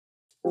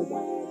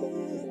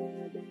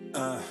Wild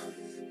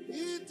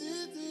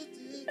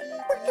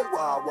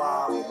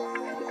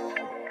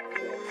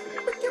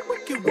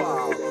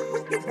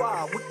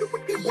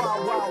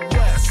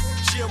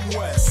West, Jim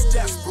West,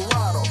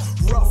 Desperado,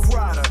 Rough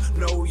Rider.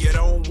 No, you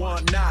don't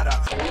want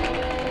nada.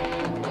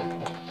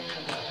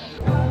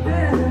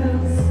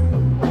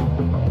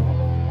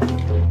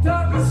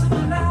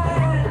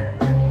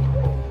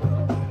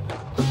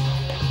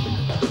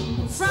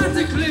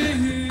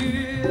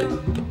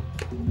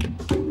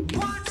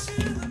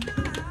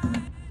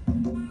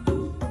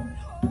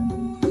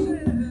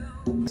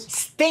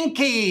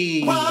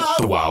 Stinky!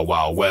 The Wild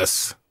Wild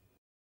West.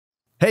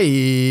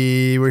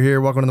 Hey, we're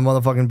here. Welcome to the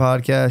motherfucking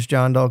podcast.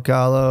 John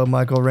Dalcalo,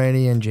 Michael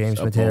Rainey, and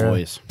James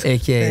Matera,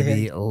 a.k.a.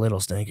 the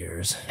Little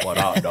Stinkers. What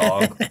up,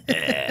 dog?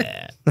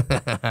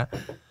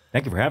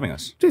 Thank you for having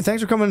us. Dude,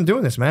 thanks for coming and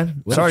doing this,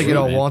 man. Sorry to get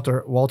all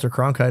Walter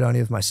Cronkite on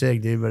you with my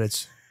SIG, dude, but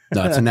it's...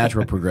 No, it's a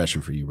natural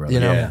progression for you, brother. You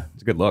know? Yeah,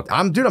 it's a good look.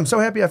 I'm so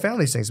happy I found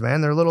these things,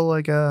 man. They're a little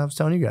like, I was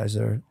telling you guys,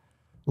 they're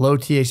low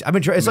THC. I've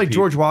been trying, it's like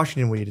George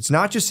Washington weed. It's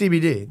not just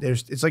CBD.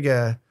 It's like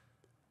it'd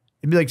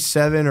be like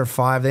 7 or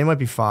 5. They might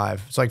be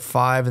 5. It's like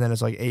 5 and then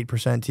it's like 8%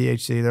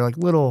 THC. They're like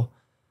little,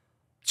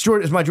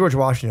 it's my George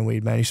Washington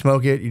weed, man. You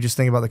smoke it, you just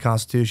think about the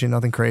Constitution,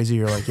 nothing crazy.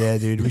 You're like, yeah,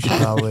 dude, we should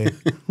probably,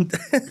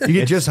 you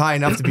get just high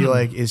enough to be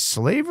like, is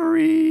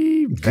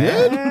slavery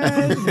bad?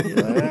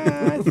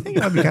 I think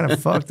I'd be kind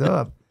of fucked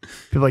up.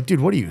 People are like,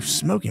 dude, what are you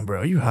smoking, bro?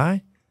 Are you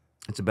high?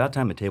 It's about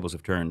time the tables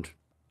have turned.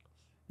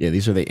 Yeah,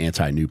 these are the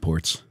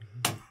anti-Newports.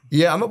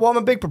 Yeah, I'm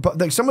a big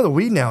proponent. Like some of the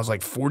weed now is like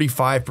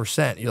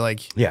 45%. You're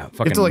like, Yeah,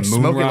 you have to like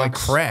smoke it like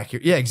crack.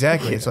 Yeah,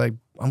 exactly. It's like,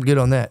 I'm good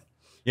on that.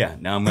 Yeah,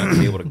 now I'm going to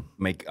be able to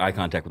make eye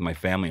contact with my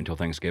family until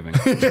Thanksgiving.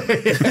 Yeah.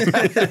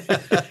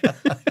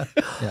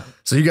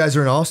 So you guys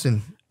are in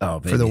Austin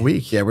for the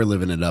week. Yeah, we're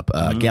living it up.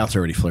 Gout's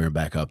already flaring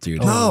back up,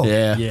 dude. Oh.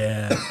 Yeah.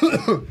 Yeah.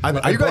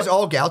 Are you guys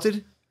all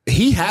gouted?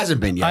 He hasn't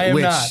been yet. I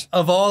am not.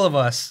 Of all of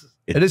us.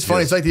 It is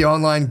funny. It's like the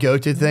online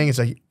Go.U.T.E.D thing. It's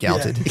like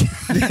gouted.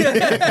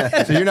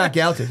 Yeah. So you're not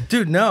gouted.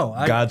 Dude, no.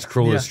 God's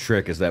cruelest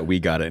trick is that we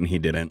got it and he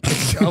didn't.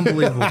 It's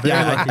unbelievable.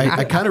 Yeah,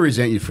 I kind of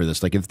resent you for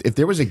this. Like, if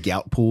there was a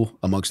gout pool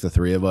amongst the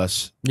three of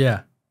us,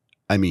 yeah.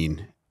 I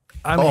mean,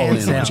 I'm all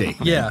hands in on down. Jake.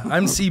 Yeah,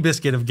 I'm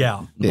Seabiscuit of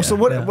gout. Yeah. Well, so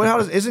how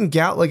isn't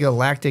gout like a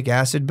lactic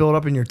acid build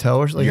up in your toe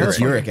or something? It's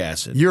uric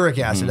acid. Uric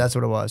acid, that's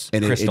what it was.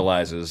 And it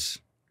crystallizes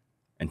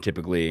and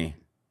typically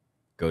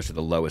goes to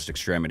the lowest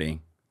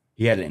extremity.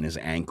 He had it in his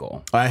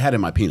ankle. I had it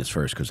in my penis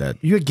first because that.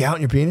 You had gout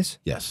in your penis?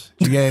 Yes.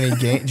 Did you get any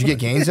did you get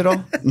gains at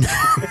all?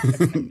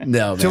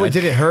 No, man. So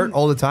did it hurt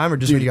all the time or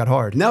just when you got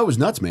hard? No, it was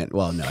nuts, man.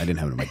 Well, no, I didn't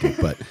have it in my dick,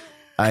 but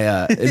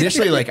I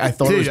initially I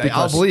thought it was because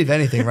I'll believe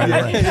anything right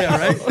away. Yeah,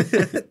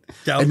 right?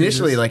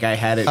 Initially, I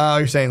had it. Oh,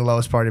 you're saying the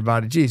lowest part of your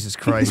body. Jesus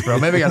Christ, bro.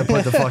 Maybe I got to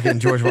put the fucking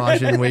George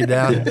Washington weed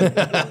down.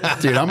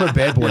 Dude, I'm in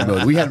bad boy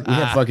mode. We had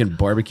fucking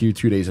barbecue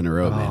 2 days in a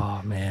row, man.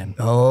 Oh, man.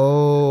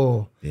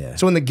 Oh. Yeah.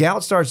 So when the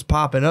gout starts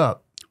popping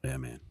up, Yeah,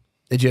 man.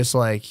 it just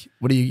like,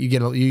 what do you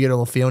get a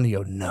little feeling, you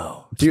go,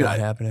 no, it's Dude, not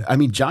happening. I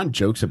mean, John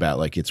jokes about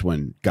like it's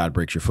when God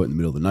breaks your foot in the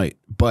middle of the night,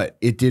 but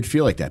it did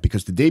feel like that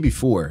because the day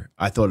before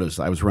I thought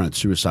I was running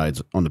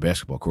suicides on the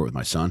basketball court with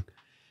my son,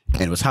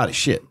 and it was hot as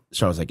shit.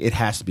 So I was like, it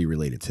has to be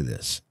related to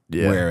this.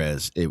 Yeah.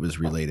 Whereas it was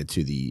related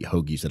to the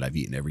hoagies that I've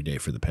eaten every day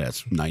for the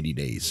past 90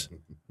 days.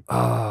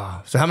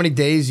 So how many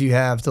days do you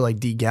have to like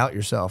de-gout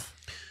yourself?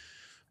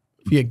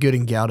 If you get good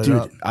and gouted Dude,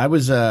 up. I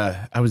was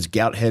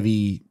gout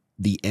heavy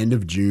the end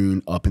of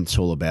June up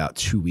until about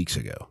 2 weeks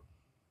ago.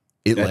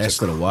 It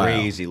lasted a while.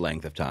 Crazy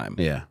length of time.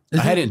 Yeah. I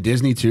had it in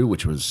Disney too,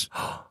 which was,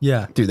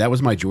 Yeah. dude, that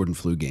was my Jordan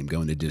flu game,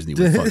 going to Disney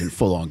with fucking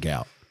full on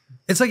gout.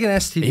 It's like an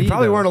STD. You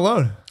probably though, weren't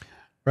alone.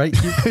 right?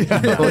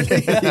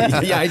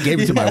 Yeah, I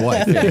gave it to my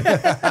wife.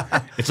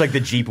 Yeah. It's like the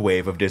Jeep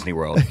wave of Disney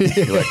World.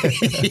 You're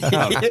like,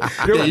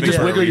 Yeah, you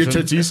just wiggle your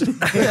tootsies.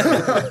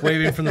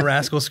 Waving from the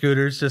rascal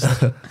scooters. Just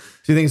Do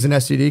you think it's an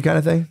STD kind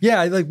of thing?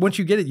 yeah, like once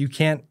you get it, you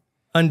can't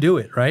undo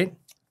it, right?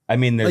 I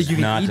mean, there's Like, you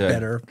can not eat a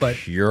better, but-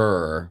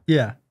 cure.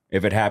 Yeah.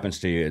 If it happens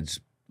to you,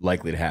 it's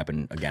likely to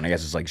happen again. I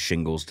guess it's like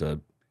shingles to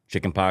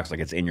chickenpox, like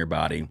it's in your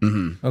body.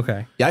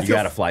 Okay. Yeah, You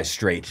got to fly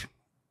straight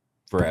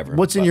forever.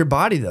 What's in your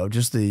body though?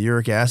 Just the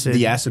uric acid?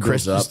 The acid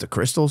builds up. The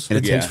crystals? and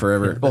it takes Yeah.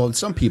 forever. Well, in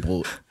some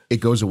people, it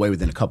goes away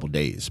within a couple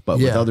days, but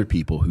with Yeah. other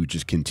people who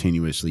just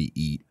continuously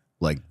eat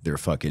like they're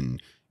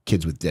fucking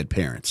kids with dead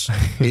parents,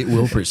 it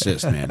will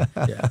persist, man.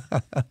 Yeah.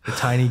 The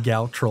tiny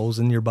gout trolls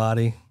in your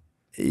body.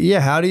 Yeah,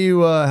 how do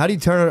you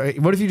turn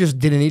it? What if you just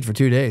didn't eat for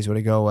 2 days? Would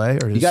it go away?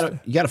 Or You just,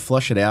 gotta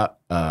flush it out.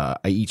 I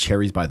eat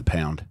cherries by the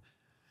pound.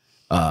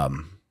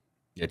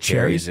 Yeah,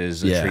 cherries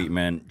is a Yeah.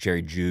 treatment.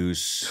 Cherry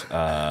juice.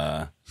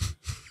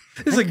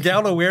 It's a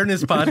gout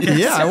awareness podcast.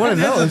 Yeah, I wanna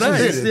know. That's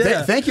nice. Dude,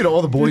 Yeah. thank you to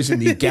all the boys in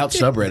the gout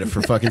subreddit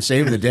for fucking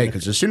saving the day.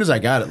 Because as soon as I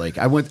got it, like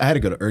I had to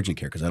go to urgent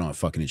care because I don't have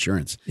fucking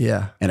insurance.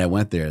 yeah. And I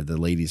went there. The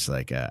lady's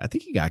like, I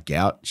think you got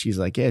gout. She's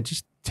like, yeah,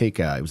 just take.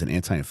 It was an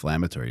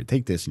anti-inflammatory.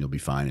 Take this and you'll be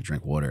fine. And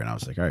drink water. And I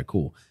was like, all right,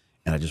 cool.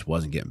 And I just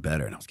wasn't getting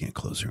better. And I was getting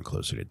closer and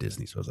closer to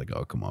Disney. So I was like,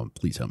 oh, come on,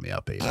 please help me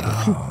out, baby.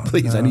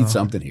 Please, I need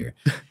something here.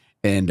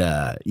 And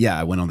yeah,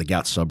 I went on the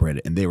G.O.U.T.E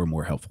subreddit, and they were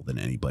more helpful than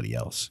anybody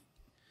else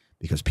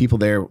because people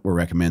there were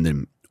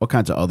recommending all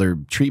kinds of other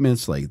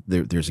treatments. Like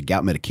there's a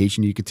gout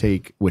medication you could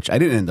take, which I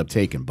didn't end up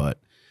taking, but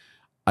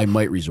I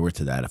might resort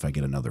to that if I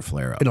get another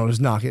flare up. It'll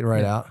just knock it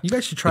right out. You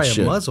guys should try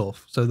a muzzle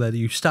so that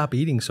you stop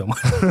eating so much.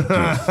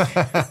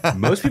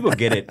 Most people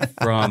get it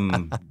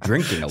from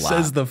drinking a lot.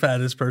 Says the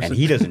fattest person. And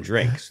he doesn't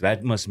drink, so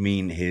that must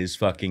mean his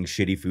fucking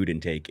shitty food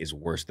intake is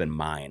worse than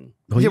mine.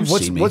 Well, Yeah,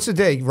 what's a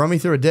day? Run me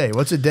through a day.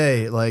 What's a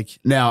day like?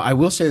 Now, I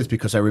will say this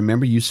because I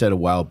remember you said a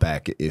while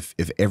back, if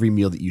every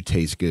meal that you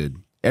taste good,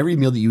 every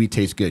meal that you eat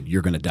tastes good,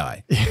 you're going to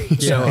die.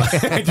 So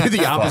I do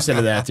the opposite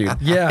of that,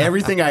 dude. Yeah.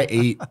 Everything I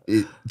ate,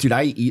 dude,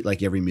 I eat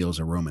like every meal is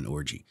a Roman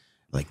orgy.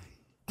 Like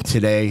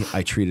today,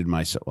 I treated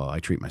myself, well, I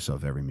treat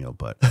myself every meal,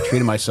 but I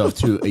treated myself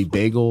to a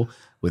bagel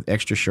with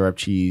extra sharp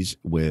cheese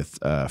with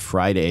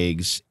fried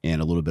eggs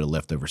and a little bit of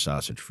leftover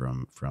sausage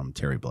from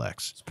Terry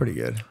Black's. It's pretty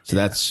good. So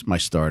that's my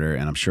starter,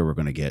 and I'm sure we're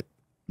going to get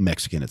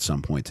Mexican at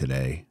some point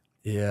today.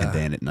 Yeah. And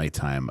then at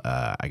nighttime,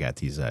 I got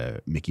these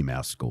Mickey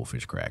Mouse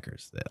goldfish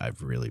crackers that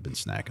I've really been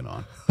snacking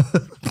on.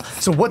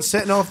 So what's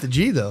setting off the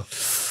G though?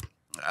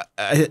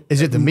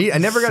 Is it the meat? I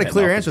never got a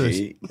clear answer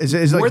to this.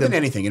 Is More like than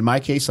anything, in my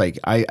case, like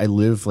I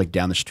live like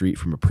down the street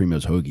from a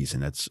Primo's Hoagies,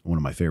 and that's one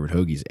of my favorite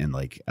hoagies. And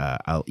like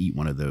I'll eat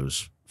one of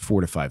those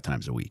 4 to 5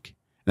 times a week.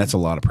 And that's a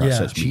lot of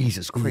processed meat.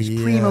 Jesus Christ. Yeah.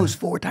 Primo's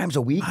 4 times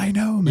a week? I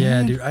know,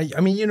 man. Yeah, dude. I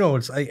mean, you know,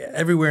 it's like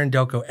everywhere in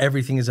Delco,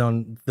 everything is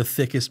on the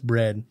thickest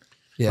bread.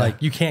 Yeah.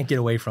 Like you can't get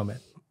away from it.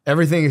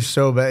 Everything is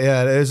so bad.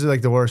 Yeah, it is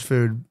like the worst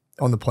food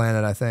on the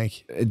planet, I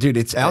think. Dude,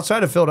 it's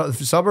Outside of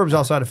Philadelphia, suburbs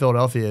outside of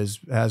Philadelphia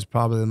has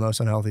probably the most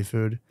unhealthy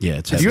food. yeah,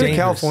 it's If you go to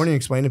dangerous. California and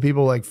explain to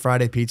people like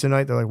Friday pizza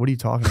night, they're like, "What are you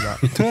talking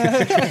about?"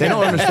 They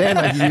don't understand.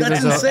 Like,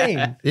 That's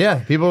insane. Yeah,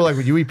 people are like,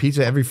 "Would you eat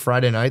pizza every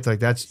Friday night?" Like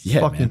that's Yeah,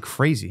 fucking man.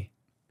 crazy.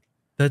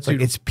 That's Like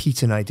it's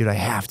pizza night, dude. I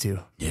have to.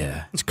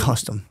 yeah. It's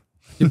custom.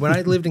 Dude, when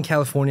I lived in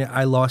California,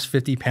 I lost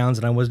 50 pounds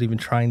and I wasn't even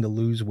trying to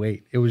lose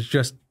weight. It was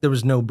just, there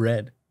was no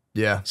bread.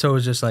 Yeah. So it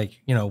was just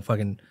like, you know,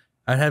 fucking,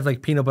 I'd have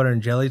like peanut butter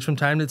and jellies from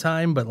time to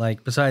time, but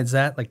like besides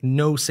that, like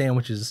no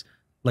sandwiches,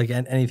 like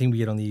anything we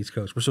get on the East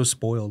Coast. We're so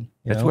spoiled. You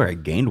That's know? where I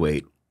gained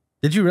weight.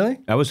 Did you really?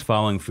 I was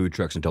following food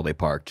trucks until they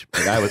parked.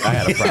 Like I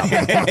had a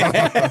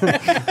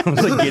problem. I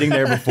was like getting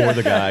there before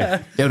the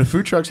guy. Yeah, do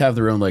food trucks have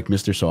their own like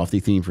Mr. Softy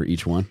theme for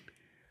each one?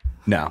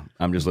 No,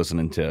 I'm just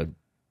listening to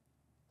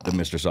the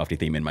Mr. Softy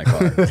theme in my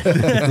car.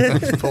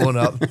 Just pulling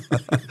up.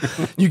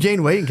 You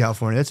gained weight in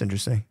California. That's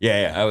interesting.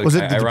 Yeah. Was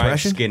it the I arrived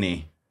depression?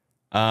 skinny.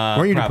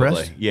 Weren't you probably.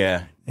 depressed?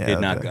 Yeah. Yeah, Did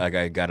not. okay. Like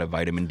I got a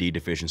vitamin D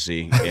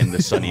deficiency in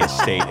the sunniest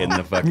state in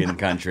the fucking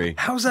country.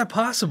 How's that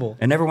possible?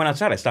 I never went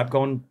outside. I stopped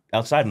going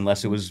outside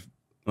unless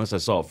I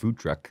saw a food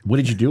truck. What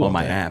did you do on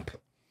my app?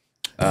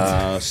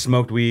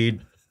 Smoked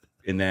weed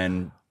and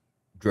then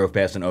drove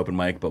past an open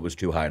mic, but was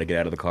too high to get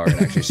out of the car and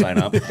actually sign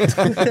up.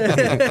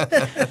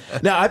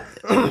 Now,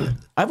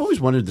 I've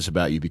always wondered this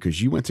about you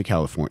because you went to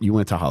California, you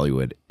went to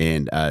Hollywood,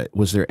 and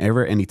was there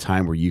ever any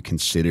time where you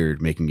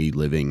considered making a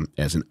living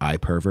as an eye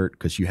pervert?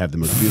 Because you have the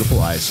most beautiful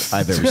eyes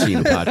I've ever seen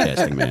in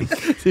podcasting,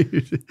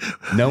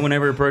 man. No one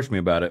ever approached me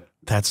about it.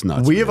 That's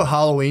nuts. We man. have a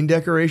Halloween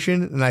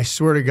decoration, and I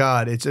swear to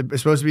God, it's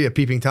supposed to be a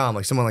peeping Tom,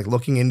 like someone like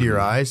looking into your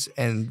eyes.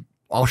 And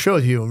I'll show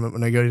it to you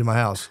when I go to my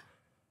house.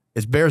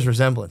 It bears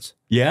resemblance.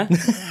 Yeah?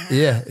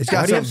 Yeah, it's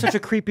Why got do you have some. such a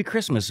creepy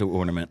Christmas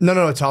ornament?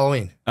 No, it's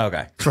Halloween.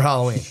 Okay. It's for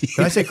Halloween. Did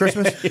I say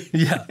Christmas?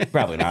 Yeah.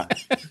 Probably not.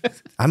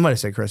 I might have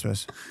said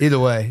Christmas. Either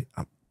way,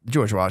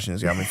 George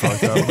Washington's got me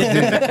fucked up. Dude,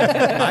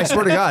 I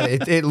swear to God,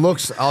 it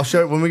looks. I'll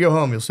show it when we go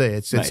home. You'll see.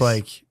 It's Nice.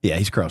 like Yeah,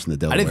 he's crossing the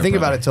Delaware. I didn't think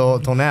about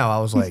brother. it till now. I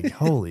was like,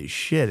 holy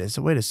shit!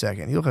 Wait a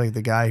second. You look like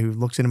the guy who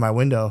looks into my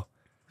window.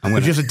 I'm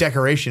It's gonna, just a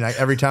decoration.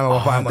 Every time I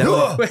walk by, I'm like,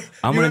 "Ugh."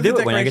 I'm gonna do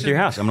it when I get to your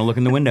house. I'm gonna look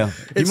in the window.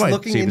 It's might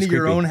looking see if into it's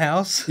your creepy. own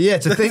house. Yeah,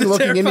 it's a thing Does it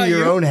looking into terrify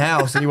your you? own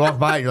house, and you walk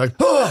by, and you're like,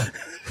 "Ugh."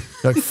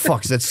 You're like,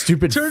 fuck, it's that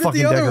stupid Turn it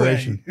fucking the other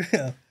decoration. way.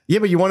 Yeah. Yeah,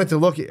 but you want it to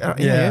look. Yeah, I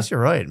guess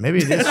you're right. Maybe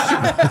it is.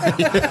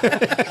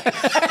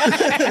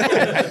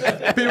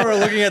 People are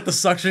looking at the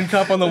suction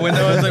cup on the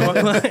window as they walk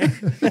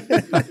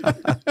by.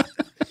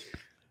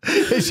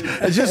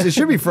 it's just. It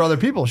should be for other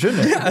people,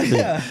 shouldn't it?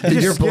 Yeah.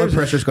 Dude, your blood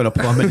pressure's going to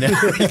plummet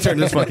now. You turn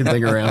this fucking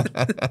thing around.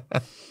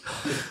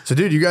 So,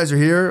 dude, you guys are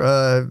here.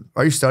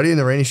 Are you studying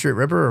the Rainy Street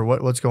Ripper, or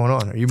what's going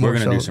on? Are you more We're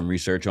gonna so? do some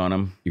research on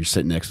him. You're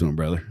sitting next to him,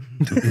 brother.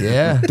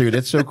 Yeah. Dude,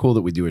 it's so cool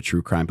that we do a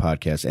true crime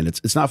podcast, and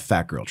it's not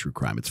fat girl true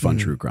crime. It's fun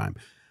true crime.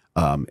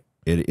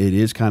 It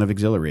is kind of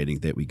exhilarating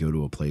that we go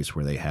to a place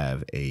where they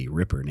have a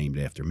Ripper named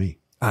after me.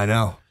 I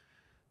know.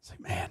 It's like,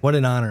 man, What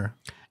an honor.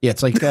 yeah,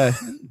 it's like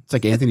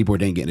Anthony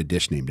Bourdain getting a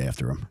dish named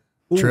after him.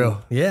 True.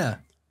 Yeah.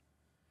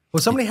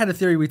 Well, somebody had a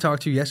theory we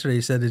talked to yesterday.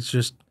 Said it's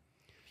just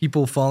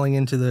people falling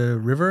into the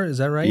river. Is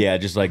that right? Yeah,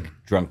 just like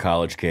drunk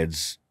college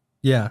kids.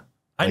 Yeah.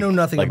 I know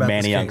nothing like about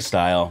Manny this Young case.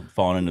 style,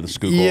 falling into the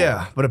Schuylkill.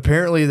 Yeah, but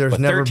apparently there's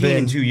But never 13 been.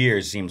 in 2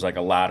 years seems like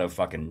a lot of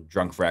fucking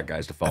drunk frat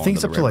guys to fall I think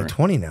it's into up the to river. like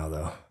 20 now,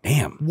 though.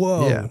 Damn.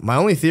 Whoa. Yeah. My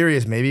only theory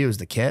is maybe it was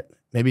the Ket,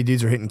 Maybe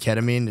dudes are hitting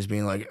ketamine, just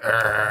being like,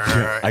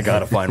 I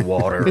gotta find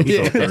water. I'm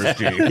so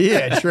thirsty.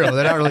 yeah, true.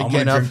 They're not really I'm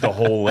getting gonna up. drink the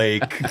whole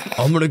lake.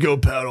 I'm gonna go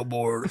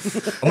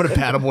paddleboard. I'm gonna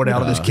paddleboard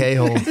out of this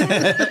K-hole.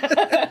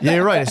 Yeah,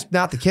 you're right. It's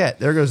not the cat.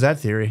 There goes that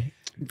theory.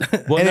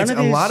 Well, And it's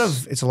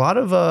a lot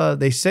of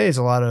they say it's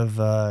a lot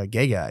of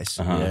gay guys.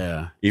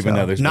 Yeah. Even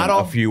though there's not been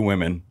all- a few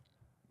women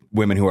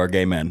who are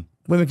gay men.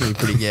 Women can be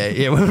pretty gay.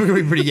 Yeah, women can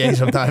be pretty gay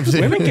sometimes.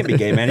 Women can be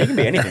gay men. It can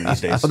be anything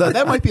these days. Although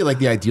that might be like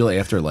the ideal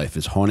afterlife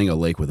is haunting a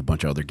lake with a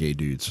bunch of other gay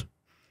dudes.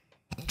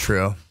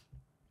 True.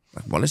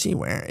 Like, what is he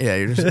wearing? Yeah,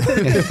 you're just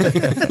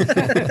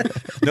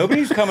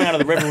Nobody's coming out of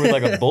the river with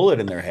like a bullet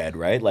in their head,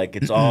 right? Like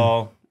it's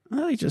all.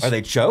 Well, Are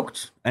they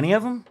choked? Any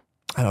of them?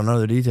 I don't know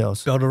the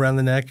details. Belt around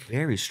the neck.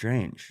 Very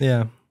strange.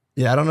 Yeah.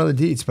 Yeah, I don't know the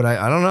deets, but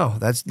I don't know.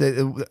 That's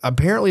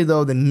apparently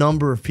though the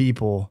number of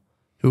people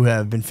who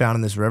have been found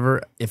in this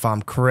river, if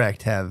I'm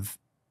correct, have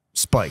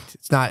spiked.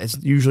 It's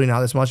usually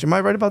not this much. Am I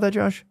right about that,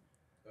 Josh?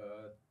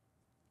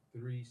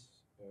 3,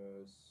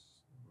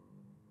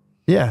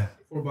 Yeah.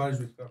 4 bodies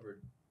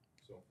recovered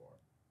so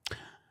far.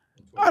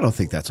 I don't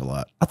think that's a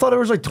lot. I thought it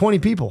was like 20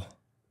 people.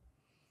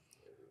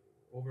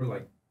 Over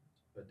like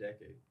a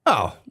decade.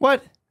 Oh,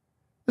 what?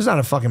 This is not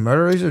a fucking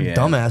murder. These are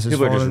dumbasses.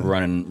 People are just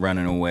falling-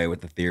 running away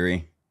with the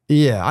theory.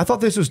 Yeah, I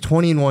thought this was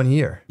 20 in 1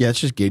 year. Yeah, it's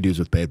just gay dudes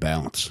with bad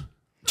balance.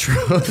 True.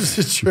 This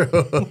is true.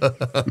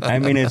 I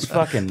mean, it's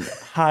fucking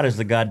hot as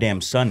the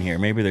goddamn sun here.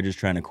 Maybe they're just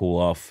trying to cool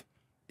off.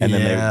 And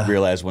then Yeah. they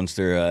realize once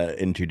they're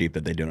in too deep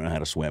that they don't know how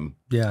to swim.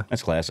 Yeah.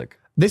 That's classic.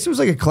 This was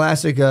like a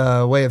classic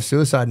way of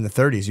suicide in the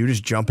 30s. You would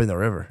just jump in the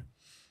river.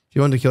 If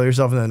you wanted to kill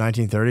yourself in the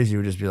 1930s, you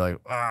would just be like,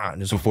 and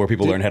just Before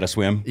people learn how to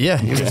swim.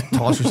 yeah, you just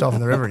toss yourself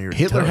in the river and you're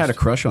Hitler had a toast.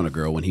 crush on a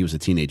girl when he was a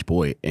teenage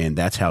boy, and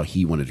that's how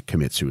he wanted to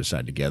commit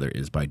suicide together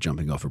is by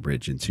jumping off a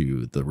bridge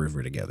into the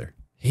river together.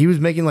 He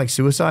was making like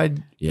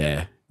suicide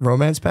Yeah.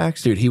 romance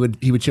packs. Dude, he would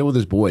chill with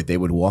his boy. They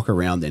would walk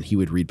around and he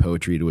would read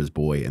poetry to his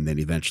boy. And then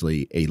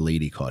eventually a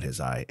lady caught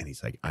his eye and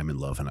he's like, I'm in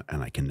love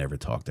and I can never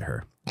talk to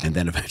her. And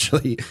then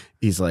eventually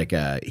he's like,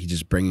 he's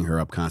just bringing her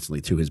up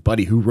constantly to his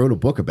buddy who wrote a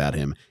book about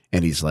him.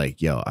 And he's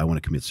like, yo, I want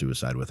to commit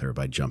suicide with her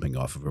by jumping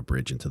off of a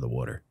bridge into the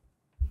water.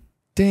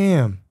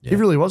 Damn, he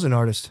really was an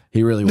artist.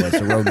 He really was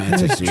a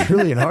romantic He's dude.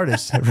 truly an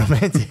artist,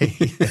 romantic.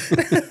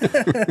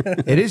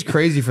 It is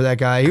crazy for that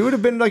guy. He would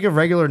have been like a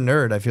regular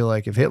nerd. I feel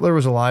like if Hitler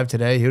was alive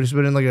today, he would have just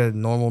been like a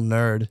normal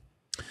nerd.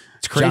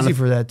 It's crazy Jonathan-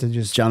 for that to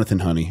just Jonathan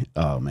Honey.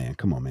 Oh, man.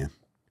 Come on, man.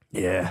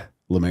 yeah.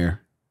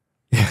 Lemaire.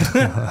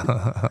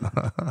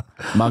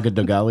 Maga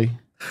Dogali.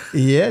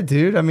 Yeah,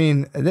 dude. I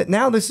mean,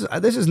 now this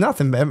is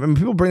nothing. I mean,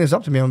 people bring this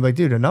up to me. I'm like,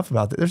 dude, enough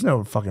about that. There's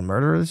no fucking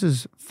murder. This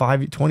is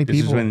 20 This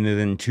people. is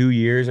within 2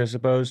 years, I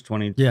suppose.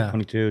 20, Yeah.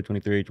 22,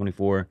 23,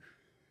 24.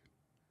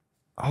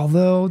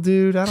 Although,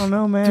 dude, I don't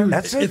know, man. Dude,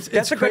 That's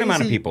It's a good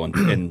amount of crazy. people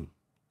in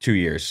 2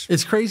 years.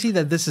 It's crazy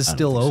that this is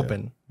still think so.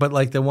 open. But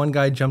like the one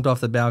guy jumped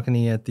off the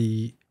balcony at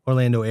the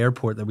Orlando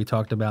airport that we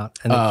talked about,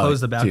 and they Oh,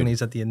 closed the dude.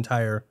 balconies at the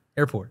entire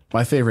airport.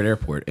 My favorite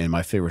airport and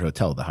my favorite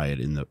hotel, the Hyatt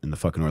in the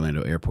fucking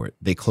Orlando airport.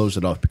 They closed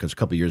it off because a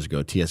couple years ago,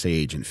 a TSA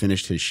agent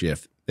finished his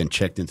shift, then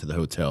checked into the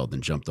hotel,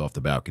 then jumped off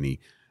the balcony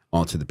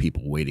onto the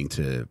people waiting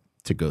to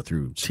go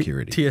through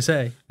security.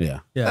 TSA. Yeah.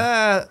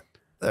 Yeah.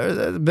 There's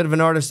a bit of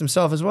an artist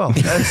himself as well.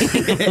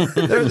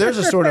 There's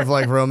a sort of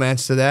like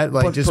romance to that,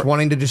 like just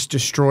wanting to just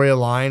destroy a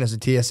line as a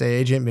TSA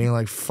agent, being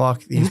like,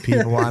 "Fuck these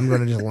people, I'm going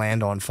to just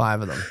land on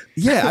 5 of them."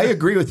 Yeah, I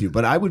agree with you,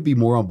 but I would be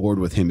more on board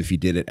with him if he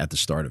did it at the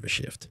start of a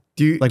shift.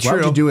 Do you Like, why would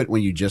true. you do it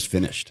when you just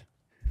finished?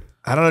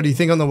 I don't know. Do you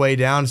think on the way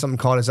down something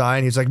caught his eye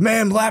and he's like,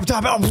 "Ma'am,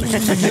 laptop out"?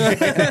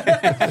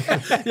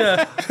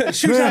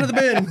 Shoes out of the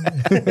bin.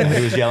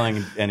 He was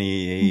yelling, and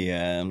he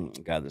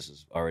God, this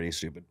is already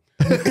stupid.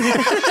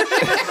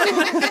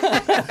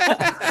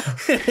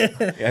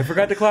 I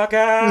forgot to clock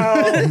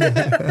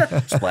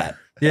out. Splat.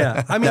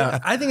 Yeah. I mean,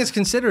 I think it's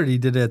considered he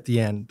did it at the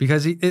end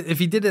because if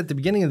he did it at the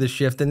beginning of the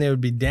shift, then they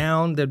would be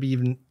down. There'd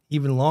be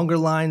even longer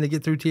line to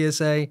get through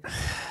TSA.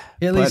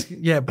 At least,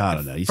 yeah. I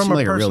don't know. You from seem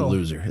like a real personal-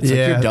 loser. It's Yeah.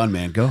 like, you're done,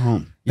 man. Go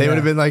home. They would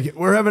have been like,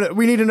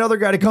 we need another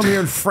guy to come here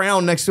and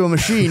frown next to a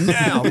machine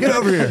now. Get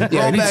over here. Yeah,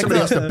 I Roll need back somebody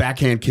up. else to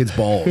backhand kids'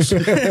 balls.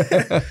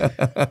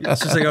 It's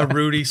just like a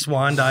Rudy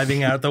swan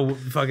diving out the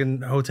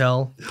fucking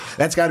hotel.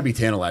 That's got to be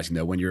tantalizing,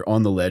 though, when you're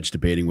on the ledge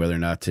debating whether or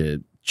not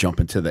to jump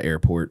into the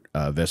airport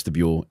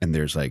vestibule and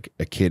there's like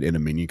a kid in a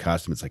minion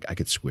costume. It's like, I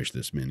could squish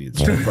this minion.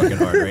 It's so fucking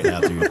hard right now,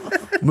 dude.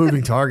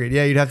 Moving target.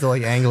 Yeah, you'd have to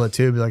like angle it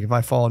too. Be like, if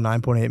I fall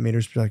 9.8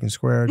 meters per second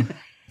squared.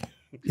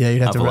 Yeah,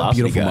 you'd have A to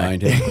velocity Beautiful guy.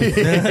 mind.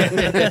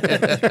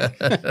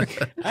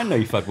 I know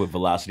you fuck with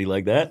velocity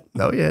like that.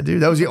 Oh yeah,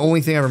 dude. That was the only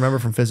thing I remember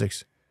from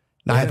physics.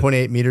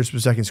 9.8 meters per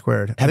second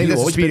squared. I think you that's the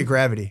always speed been- of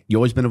gravity. You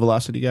always been a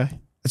velocity guy?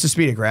 That's the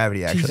speed of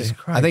gravity, actually. Jesus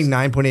I think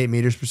Christ. 9.8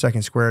 meters per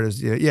second squared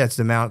is, yeah, it's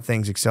the amount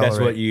things accelerate.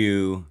 That's what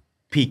you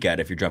peak at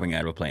if you're jumping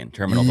out of a plane.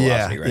 Terminal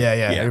velocity, right?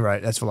 Yeah, you're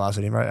right. That's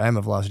velocity, right? I am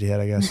a velocity head,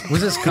 I guess.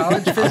 Was this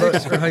college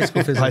physics or high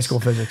school physics? High school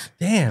physics.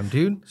 Damn,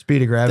 dude.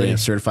 Speed of gravity. Damn,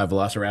 certified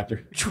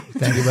velociraptor.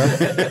 Thank you, bro.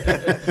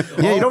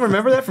 Yeah, you don't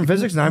remember that from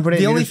physics? 9.8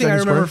 The only meters thing I second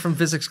remember squared? from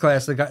physics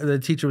class, the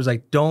teacher was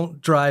like,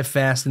 "Don't drive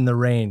fast in the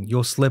rain.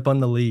 You'll slip on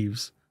the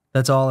leaves."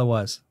 That's all it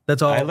was.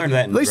 That's all. I learned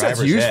that in At least that's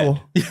driver's useful.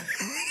 ed.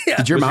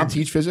 Did your mom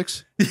teach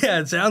physics? Yeah,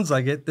 it sounds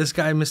like it. This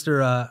guy,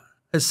 Mr.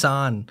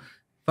 Hassan,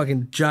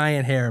 fucking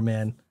giant hair,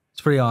 man. It's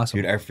pretty awesome.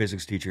 Dude, our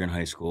physics teacher in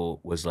high school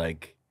was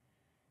like,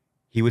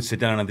 he would sit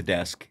down at the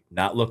desk,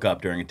 not look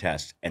up during a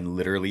test, and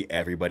literally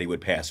everybody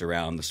would pass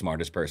around the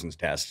smartest person's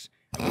tests.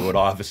 And we would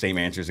all have the same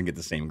answers and get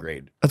the same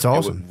grade. That's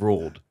awesome. It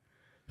ruled.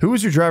 Who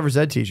was your driver's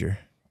ed teacher?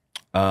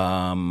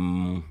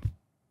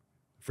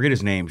 Forget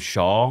his name.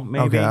 Shaw,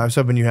 maybe? Okay, I was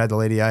hoping you had the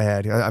lady I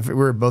had. We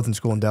were both in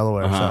school in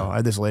Delaware, so I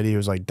had this lady who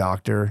was like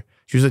doctor.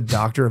 She was a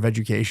doctor of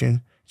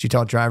education. She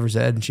taught driver's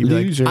ed, and she'd be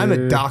Loser. like, "I'm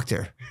a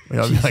doctor." You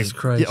know, I'd be like, Jesus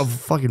Christ. Yeah,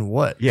 fucking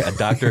what? Yeah, a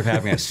doctor of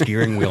having a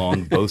steering wheel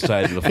on both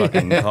sides of the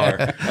fucking car.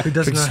 Who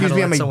doesn't know how Excuse to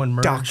me, let I'm someone a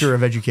merge? doctor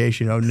of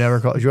education. I would never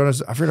call. She wanted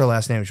us, I forget her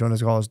last name. She wanted us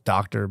to call us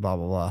doctor. Blah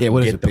blah blah. Yeah,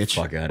 what is Get it, the bitch?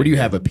 fuck outta What do you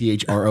here. have, a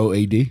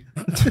PHROAD?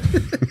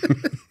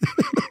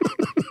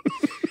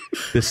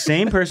 The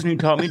same person who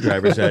taught me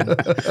driver's ed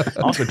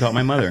also taught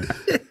my mother.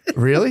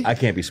 Really? I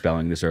can't be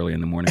spelling this early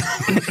in the morning.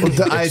 Well, it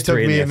took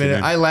 3 in me the a minute.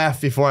 afternoon. I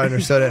laughed before I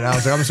understood it, and I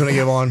was like, I'm just going to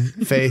give on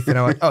faith. And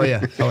I went, oh, yeah,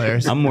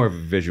 hilarious. I'm more of a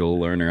visual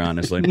learner,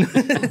 honestly.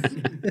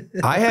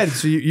 I had,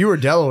 so you were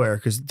Delaware,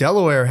 because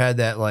Delaware had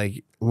that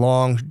like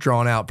long,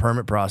 drawn out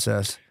permit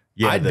process.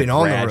 Yeah, I'd the been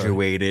on the road.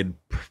 graduated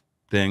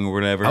thing or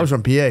whatever. I was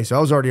from PA, so I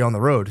was already on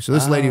the road. So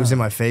this lady was in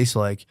my face,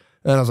 like,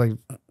 and I was like,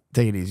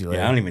 take it easy, lady.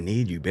 Yeah, I don't even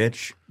need you,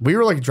 bitch. We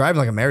were like driving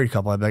like a married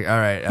couple. I'd be like, all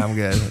right, I'm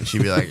good. And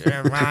she'd be like, I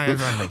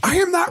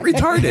am not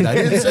retarded. I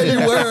didn't say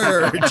you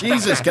were.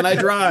 Jesus, can I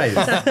drive?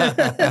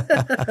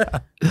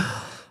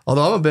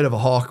 although I'm a bit of a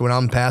hawk when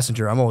I'm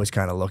passenger, I'm always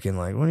kind of looking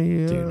like, what are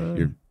you? Dude,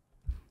 you're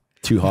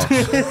too hawks.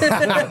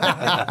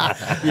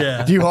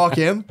 Yeah. Do you hawk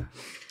him?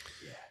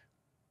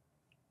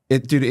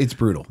 Dude, it's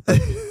brutal.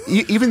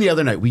 Even the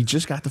other night, we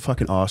just got to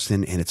fucking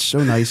Austin, and it's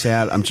so nice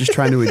out. I'm just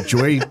trying to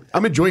enjoy.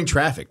 I'm enjoying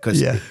traffic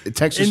because Yeah.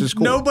 Texas And is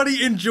cool.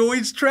 nobody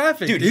enjoys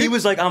traffic, Dude, he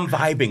was like, I'm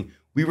vibing.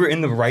 We were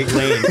in the right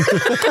lane.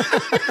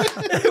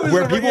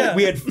 Where people,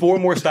 we had 4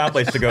 more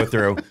stoplights to go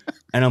through.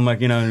 And I'm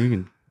like, you know, you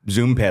can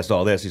zoom past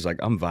all this. He's like,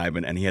 I'm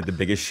vibing. And he had the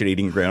biggest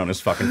shit-eating grin on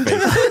his fucking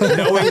face,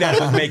 knowing that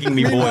it was making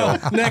me boil.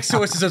 Next to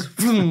us, it says,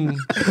 vroom,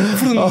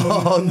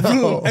 vroom,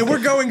 vroom, and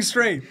we're going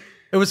straight.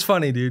 It was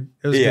funny, dude.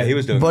 It was Yeah, good. he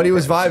was doing But he well.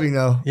 was vibing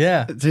though.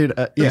 Yeah. Dude,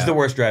 He's yeah. the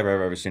worst driver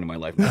I've ever seen in my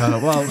life.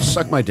 Well,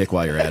 suck my dick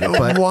while you're at it.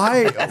 But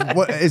Why?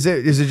 What is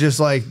it? Is it just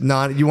like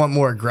not? You want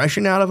more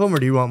aggression out of him, or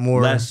do you want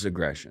more? Less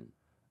aggression.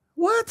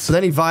 What? So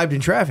then he vibed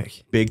in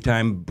traffic. Big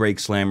time brake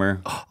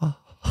slammer.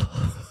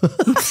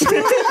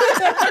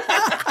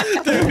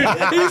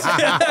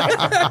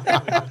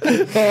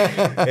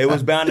 It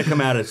was bound to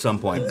come out at some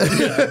point.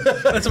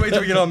 Let's wait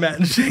till we get on Matt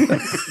and Shane.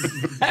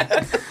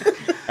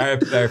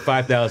 Our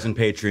 5,000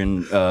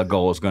 Patreon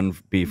goal is going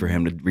to be for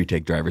him to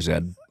retake driver's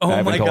ed. Oh I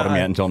haven't my told him God.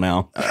 yet until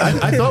now.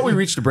 I thought we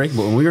reached a break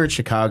point when we were in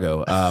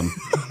Chicago.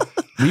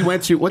 We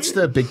went to, what's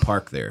the big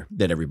park there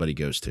that everybody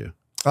goes to?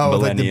 Oh,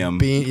 Millennium.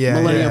 Like the bean, yeah,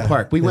 Millennium yeah.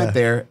 Park. We went Yeah.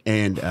 there,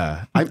 and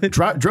I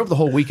drove the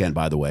whole weekend,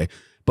 by the way.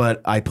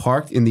 But I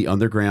parked in the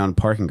underground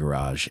parking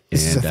garage.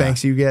 This is and, a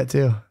thanks you get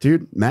too.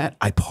 dude, Matt,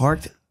 I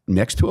parked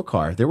next to a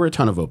car. There were a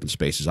ton of open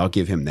spaces. I'll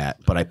give him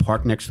that. But I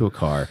parked next to a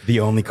car. The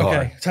only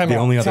car. The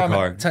only other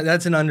car.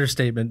 That's an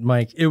understatement,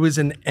 Mike. It was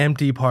an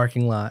empty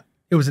parking lot.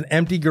 It was an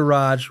empty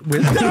garage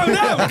with no,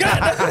 God.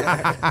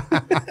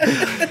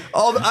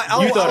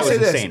 I'll You thought it say was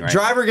this. insane, right?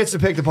 Driver gets to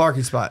pick the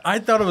parking spot. I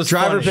thought it was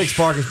Driver funny. picks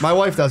parking. My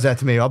wife does that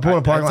to me. I'll pull in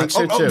a parking lot. think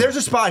so, Oh, too. there's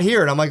a spot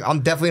here, and I'm like,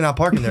 I'm definitely not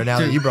parking there now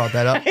that you brought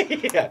that up.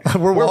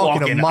 We're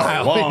walking a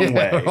mile. long Yeah,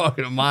 way. we're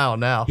walking a mile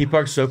now. He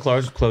parked so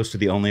close to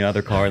the only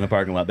other car in the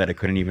parking lot that I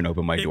couldn't even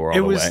open my door all It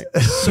the was way.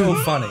 so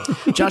funny.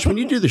 Josh, when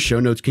you do the show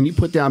notes, can you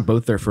put down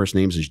both their first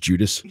names as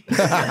Judas?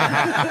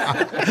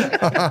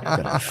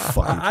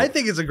 I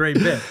think it's a great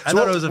bit. I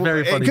thought it was a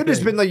very funny It could have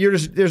just thing. been like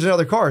there's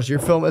another car. So you're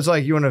filming. It's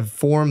like you want to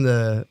form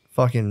the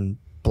fucking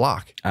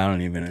block. I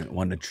don't even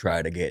want to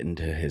try to get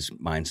into his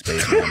mind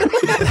space.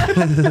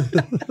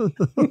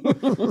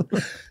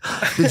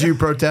 Did you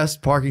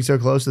protest parking so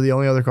close to the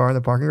only other car in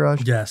the parking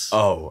garage? Yes.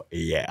 Oh,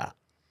 yeah.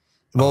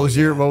 What was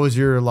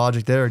your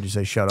logic there? Or did you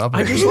say shut up?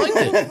 I just liked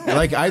it.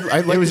 Like I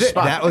it like was the it.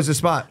 spot. That was the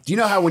spot. Do you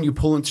know how when you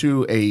pull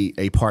into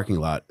a parking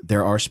lot,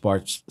 there are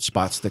spots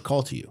that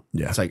call to you?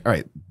 Yeah. It's like, all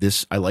right,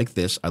 I like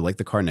this. I like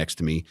the car next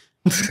to me.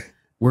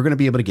 We're going to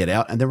be able to get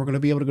out, and then we're going to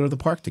be able to go to the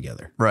park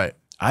together. Right.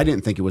 I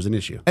didn't think it was an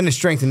issue. And the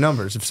strength in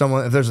numbers. If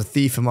there's a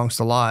thief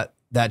amongst a lot,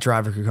 that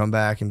driver could come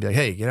back and be like,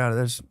 hey, get out of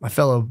this. My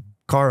fellow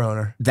car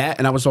owner. That,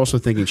 and I was also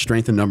thinking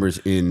strength in numbers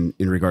in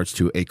regards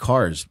to a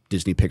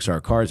Disney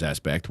Pixar Cars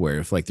aspect, where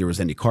if like there was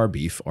any car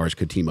beef, ours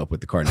could team up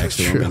with the car next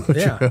to them.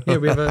 Yeah. Yeah,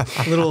 we have a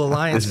little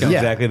alliance This is going.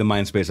 exactly the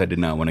mind space I did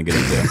not want to get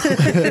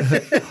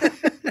into.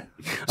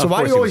 So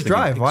why do you always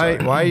drive? Why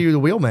are you the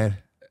wheelman?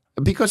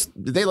 Because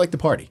they like to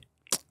party.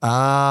 And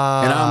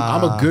Ah.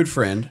 I'm a good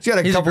friend. You got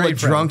a He's a couple great of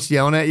friend. drunks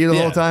yelling at you the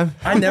whole time?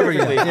 I never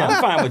get Typically,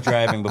 I'm fine with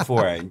driving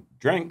before I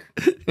drink.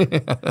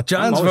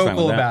 John's always fine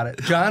vocal with that. about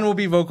it. John will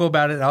be vocal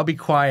about it. I'll be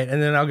quiet,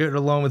 and then I'll get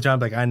alone with John.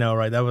 Like, I know,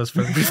 right? That was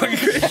fucking great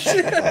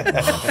shit.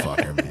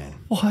 Fucker, man.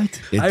 What?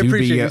 It I do be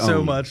appreciate your you so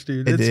own. much,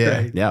 dude. It It's did.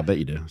 great. Yeah, I bet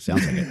you do.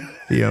 Sounds like it.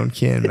 The own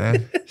kin,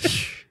 man.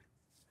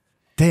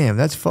 Damn,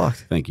 that's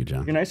fucked. Thank you,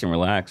 John. You're nice and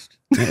relaxed.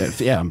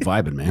 Yeah, I'm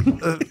vibing, man.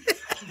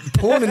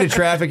 Pulling into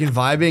traffic and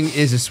vibing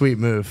is a sweet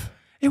move.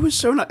 It was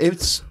so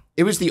nice.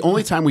 It was the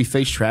only time we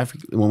faced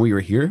traffic when we were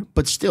here,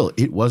 but still,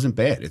 it wasn't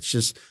bad. It's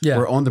just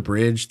we're on the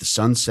bridge, the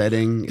sun's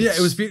setting. Yeah, it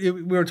was. We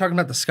were talking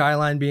about the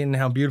skyline being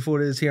how beautiful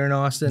it is here in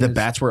Austin. The It's-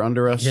 bats were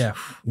under us. Yeah,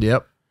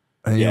 Yep.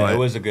 And you know Yeah, what? it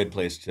was a good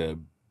place to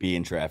be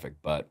in traffic,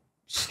 but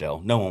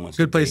still, no one wants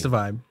good to place be. to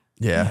vibe.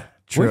 Yeah,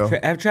 true.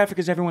 Traffic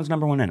is everyone's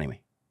number one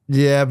enemy.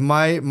 Yeah,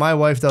 my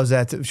wife does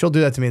that. She'll do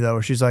that to me though,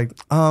 where she's like,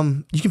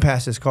 you can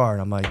pass this car,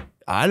 and I'm like,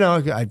 I know.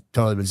 I've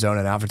totally been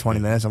zoning out for 20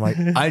 minutes. I'm like,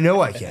 I know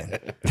I can.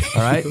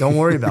 All right, don't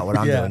worry about what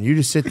I'm doing. You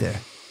just sit there.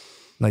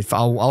 Like,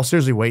 I'll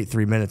seriously wait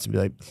 3 minutes and be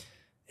like,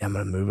 yeah, I'm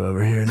gonna move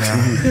over here now.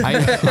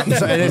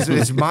 This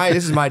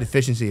is my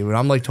deficiency. When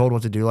I'm like told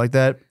what to do like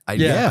that,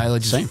 I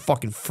like just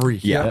fucking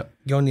freak. Yeah.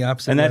 Going the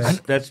opposite And way.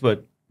 that's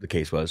what the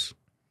case was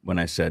when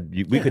I said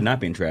we could not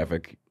be in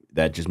traffic.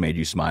 That just made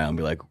you smile and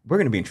be like, we're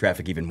going to be in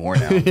traffic even more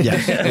now.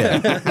 Yes.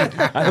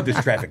 Yeah. I hope this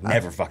traffic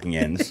never fucking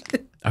ends.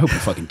 I hope you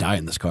fucking die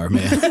in this car,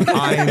 man.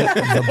 I'm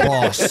the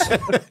boss.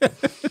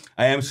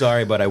 I am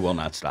sorry, but I will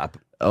not stop.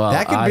 Well,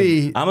 That could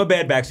be. I'm a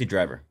bad backseat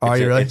driver. Are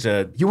you really?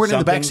 You weren't in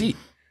the back something- seat.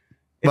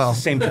 It's Well. the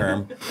same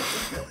term.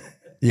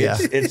 Yeah.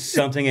 It's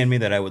something in me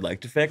that I would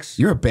like to fix.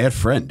 You're a bad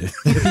friend. It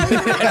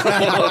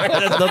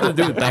has nothing to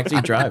do with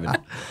backseat driving.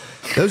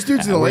 Those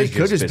dudes in the We're lake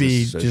could just be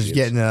business just associates.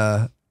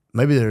 getting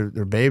maybe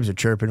their babes are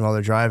chirping while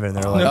they're driving.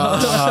 They're like,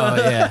 Oh,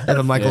 yeah. and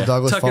a Michael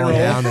Douglas Tuck and falling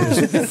roll. down,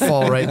 they just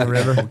fall right in the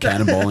river.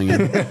 Cannonballing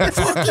in.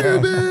 Fuck you,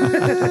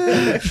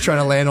 man. Just trying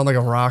to land on like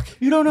a rock.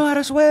 You don't know how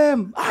to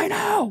swim. I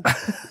know.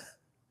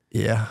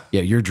 Yeah.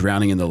 Yeah, you're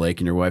drowning in the lake,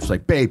 and your wife's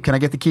like, "Babe, can I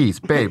get the keys?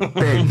 Babe,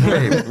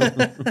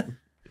 babe."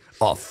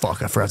 Oh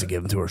fuck! I forgot to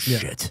give them to her.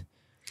 Shit.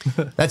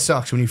 That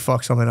sucks when you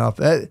fuck something up.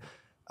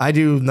 I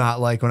do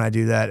not like when I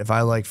do that. If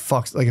I like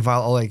if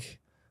I'll like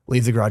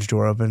leave the garage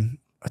door open,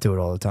 I do it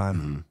all the time.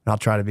 And I'll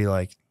try to be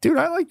like, dude,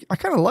 I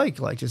kind of like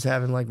just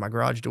having like my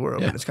garage door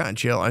open. Yeah. It's kind of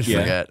chill. I just Yeah.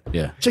 forget.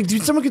 Yeah. It's like,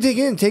 dude, someone could take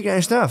it in and take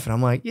your stuff. And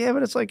I'm like, yeah,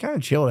 but it's like kind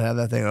of chill to have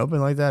that thing open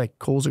like that. It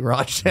cools the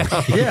garage down.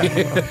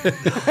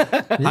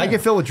 I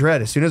get filled with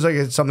dread. As soon as I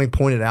get something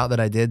pointed out that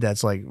I did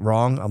that's like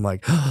wrong, I'm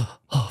like, oh,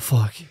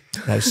 fuck.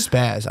 And I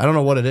spaz. I don't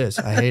know what it is.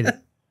 I hate it.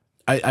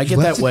 I You get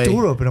left that way. the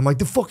door open. I'm like,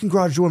 the fucking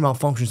garage door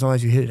malfunctions.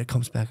 Sometimes you hit it, it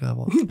comes back up.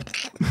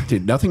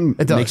 Dude, nothing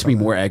It does makes me sometimes.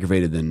 more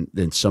aggravated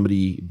than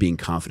somebody being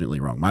confidently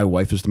wrong. My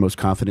wife is the most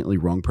confidently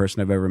wrong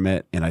person I've ever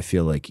met, and I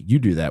feel like you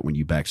do that when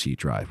you backseat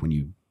drive, when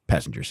you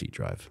passenger seat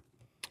drive.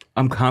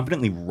 I'm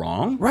confidently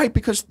wrong. Right,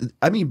 because,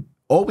 I mean,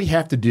 all we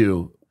have to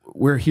do,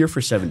 we're here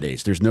for 7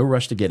 days. There's no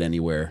rush to get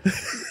anywhere.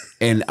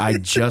 And I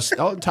just,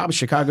 on top of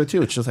Chicago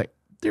too, it's just like,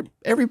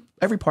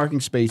 every parking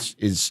space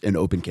is an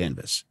open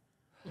canvas.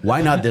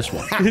 Why not this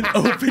one? An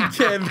open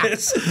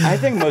canvas. I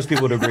think most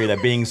people would agree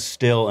that being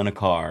still in a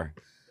car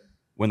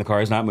when the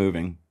car is not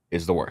moving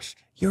is the worst.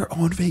 You're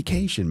on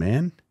vacation,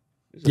 man.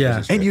 It's a Yeah.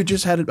 business And trip. you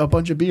just had a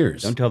bunch of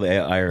beers. Don't tell the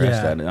IRS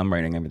Yeah. that I'm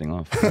writing everything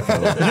off.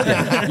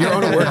 You're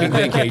on a working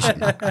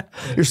vacation.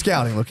 You're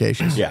scouting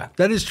locations. Yeah.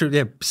 That is true.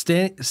 Yeah,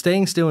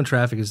 staying still in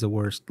traffic is the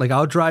worst. Like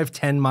I'll drive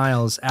 10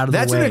 miles out of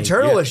That's the way. an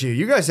internal issue.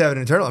 You guys have an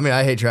internal. I mean,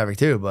 I hate traffic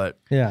too, but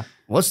Yeah.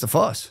 what's the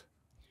fuss?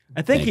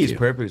 I think Thank he's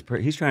you.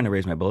 he's trying to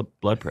raise my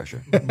blood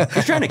pressure.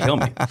 He's trying to kill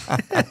me.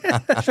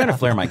 He's trying to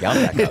flare my gout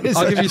back up.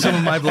 I'll give you some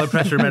of my blood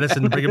pressure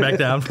medicine to bring it back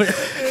down.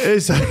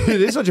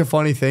 It is such a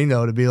funny thing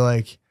though to be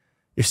like,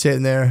 you're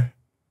sitting there,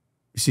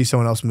 you see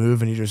someone else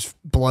move, and you just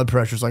blood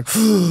pressure's like,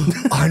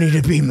 I need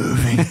to be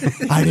moving.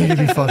 I need to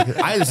be fucking.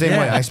 I the same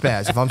way. I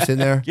spaz if I'm sitting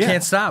there.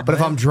 Can't stop. But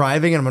if man. I'm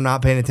driving and I'm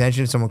not paying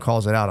attention, someone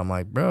calls it out. I'm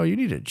like, bro, you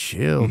need to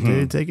chill,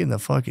 dude. Take in the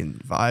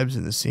fucking vibes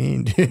in the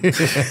scene, dude.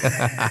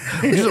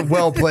 Just a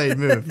well played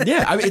move.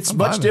 Yeah, I mean, it's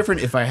much vibing.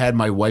 different if I had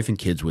my wife and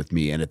kids with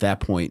me, and at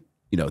that point,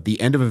 you know, the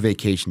end of a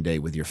vacation day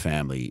with your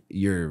family,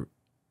 you're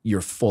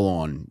full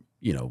on,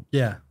 you know,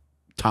 yeah.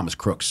 Thomas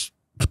Crooks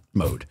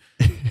mode,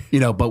 you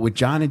know. But with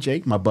John and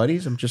Jake, my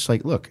buddies, I'm just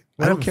like, look,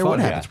 We're I don't having care what fun,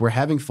 happens. yeah. We're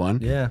having fun.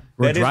 Yeah.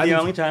 We're That is driving. the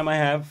only time I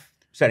have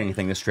said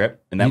anything this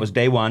trip, and that was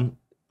day one.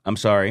 I'm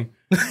sorry,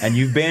 and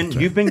you've been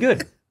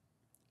good.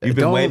 You've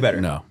been way Don't- better.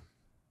 No.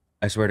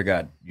 I swear to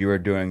God, you are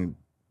doing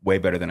way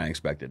better than I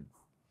expected.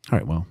 All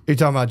right, well, You're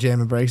talking about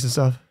jamming brakes and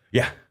stuff.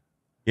 Yeah,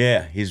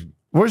 yeah. He's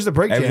Where's the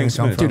brake jamming Everything's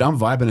come smooth. from? dude, I'm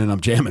vibing and I'm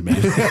jamming,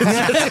 man.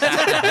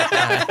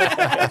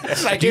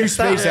 Do you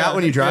space out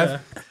when you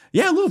drive?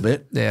 Yeah, a little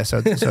bit. Yeah,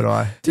 so do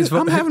I. Dude,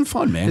 I'm having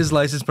fun, man. His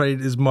license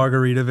plate is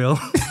Margaritaville.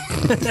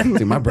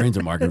 Dude, my brain's a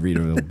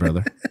Margaritaville,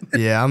 brother.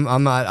 Yeah,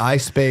 I'm not. I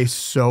space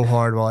so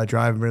hard while I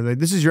drive. And they're like,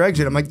 this is your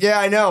exit. I'm like, yeah,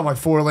 I know. I'm like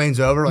 4 lanes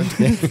over. Like,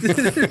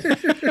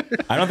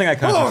 I don't think I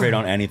concentrate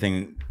on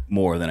anything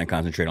more than I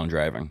concentrate on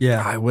driving.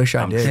 Yeah. I wish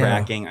I I'm did.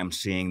 tracking. I'm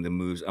seeing the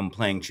moves. I'm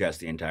playing chess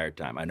the entire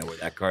time. I know where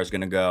that car's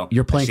going to go.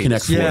 You're playing I see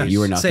Connect the 4. Yeah,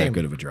 You are not same. that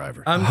good of a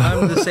driver.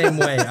 I'm the same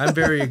way. I'm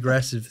very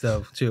aggressive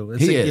though too.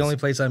 It's He like is. the only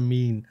place I'm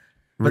mean.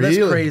 But that's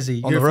Really?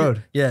 crazy. On the If you're-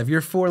 road? Yeah, if you're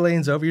 4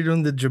 lanes over, you're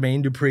doing the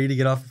Jermaine Dupri to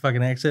get off the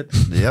fucking exit.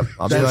 Yep.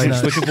 I'll be That's like,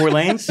 nuts. Switching 4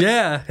 lanes?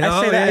 Yeah.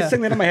 I say that. I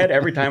sing that in my head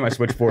every time I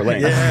switch 4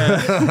 lanes.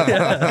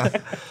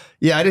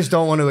 yeah, I just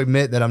don't want to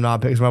admit that I'm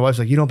not paying. My wife's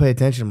like, you don't pay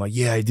attention. I'm like,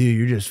 yeah, I do.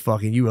 You're just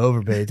fucking, you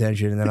overpay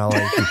attention. And then I'll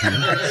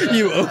like,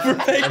 You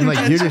overpay. I'm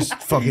like, you're just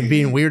fucking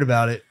being weird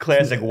about it.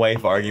 Classic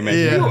wife argument.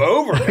 Yeah. You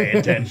overpay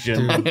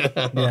attention.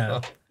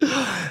 Yeah.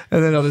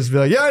 And then I'll just be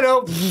like, yeah, I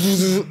know.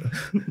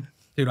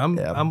 Dude,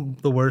 I'm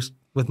the worst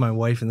with my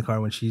wife in the car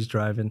when she's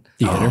driving.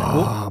 You hit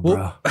her?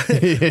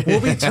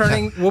 We'll be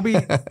turning.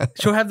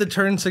 She'll have the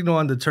turn signal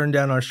on to turn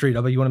down our street.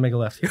 I'll be like, you want to make a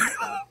left here?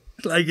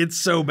 Like, it's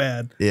so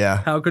bad.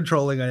 Yeah. How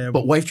controlling I am.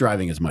 But wife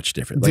driving is much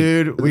different. Like,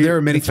 Dude, there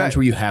are many in fact- times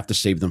where you have to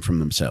save them from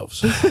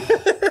themselves.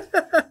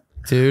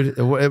 Dude,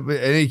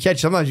 and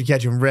sometimes you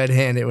catch them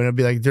red-handed when it'll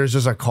be like, there's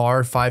just a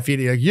car 5 feet,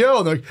 and you're like, yo,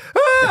 and they're like,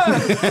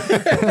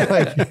 ah!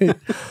 Like,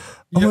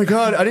 oh my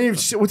God, I didn't even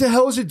see, what the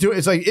hell is it doing?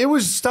 It's like, it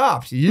was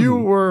stopped. You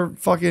were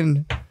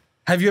fucking.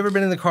 Have you ever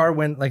been in the car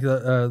when like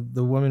the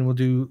woman will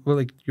do, well,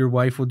 like your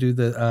wife will do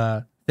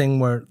the thing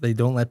where they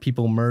don't let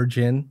people merge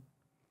in,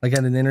 like at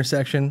an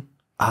intersection?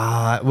 When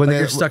Like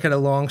you're stuck at a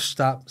long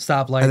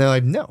stoplight. and they're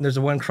like, no. There's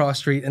a one cross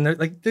street, and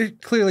they're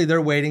clearly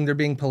waiting, they're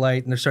being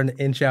polite, and they're starting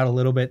to inch out a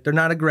little bit. They're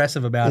not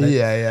aggressive about it.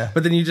 Yeah, yeah.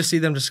 But then you just see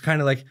them just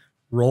kind of like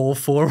roll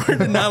forward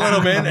and not let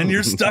them in, and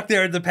you're stuck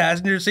there at the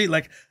passenger seat,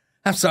 like,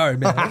 I'm sorry,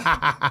 man.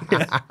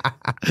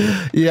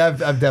 Yeah,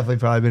 I've definitely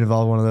probably been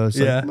involved in one of those.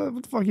 Like, Yeah.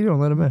 what the fuck you doing?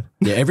 Let him in.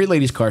 Yeah, every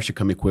lady's car should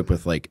come equipped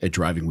with like a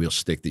driving wheel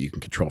stick that you can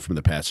control from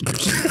the passenger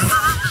seat.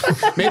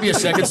 Maybe a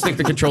second stick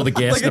to control the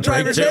gas Like a and the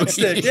brake driver's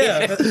too. head stick,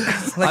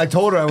 yeah. I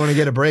told her I want to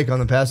get a break on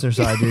the passenger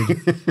side,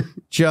 dude.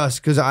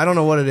 Just because I don't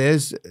know what it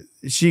is.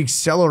 She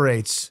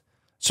accelerates.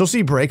 She'll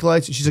see brake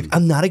lights. And she's like,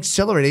 I'm not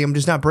accelerating. I'm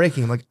just not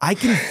braking. I'm like, I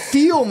can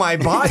feel my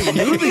body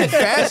moving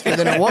faster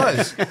than it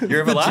was.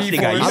 You're a velocity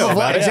guy. You G-force. know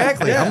about it.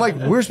 Exactly. I'm like,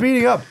 we're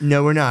speeding up.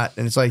 No, we're not.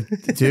 And it's like,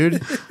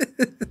 dude.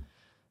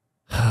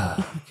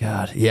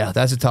 God. Yeah,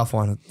 that's a tough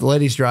one. The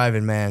ladies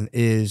driving, man,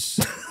 it's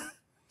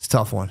a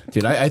tough one.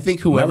 Dude, I think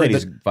My whoever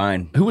lady's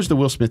fine. who was the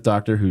Will Smith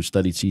doctor who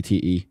studied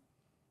CTE?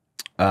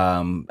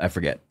 I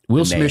forget.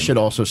 Will the name. Smith should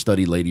also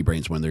study lady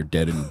brains when they're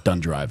dead and done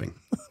driving.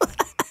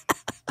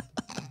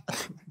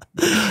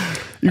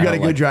 You got a don't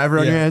good like- driver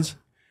on your yeah. hands?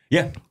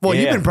 Yeah. Well,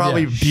 yeah, you've been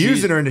probably yeah.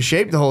 abusing her into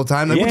shape the whole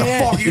time. Like, what the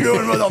Yeah. fuck you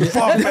doing? What the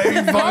fuck,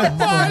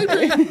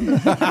 baby?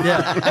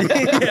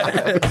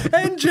 Yeah.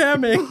 And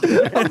jamming.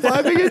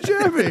 Vibing and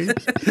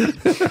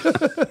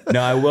jamming. No,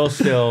 I will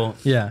still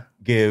Yeah.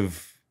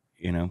 give,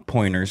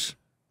 pointers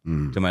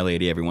to my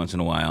lady every once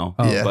in a while.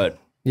 Yeah. But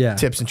Yeah.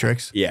 Tips and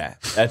tricks. yeah,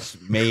 that's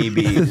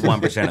maybe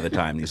 1% of the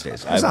time these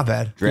days. That's not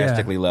bad.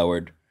 Drastically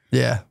lowered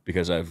Yeah.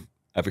 because I've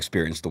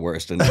experienced the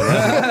worst. And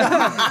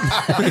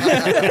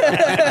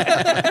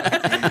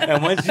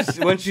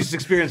once you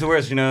experience the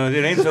worst, it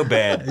ain't so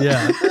bad.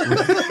 Yeah.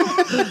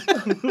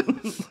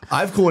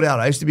 I've cooled out.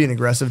 I used to be an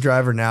aggressive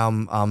driver. Now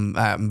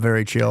I'm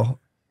very chill.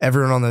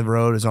 Everyone on the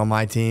road is on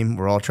my team.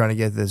 We're all trying to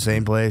get to the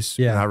same place.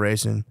 Yeah. We're not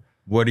racing.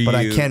 What do you? But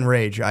I can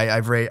rage. I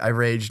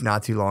raged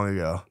not too long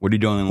ago. What are you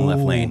doing in the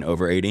left lane?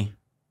 Over 80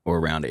 or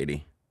around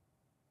 80?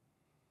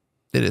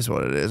 It is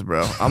what it is,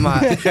 bro. I'm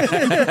not.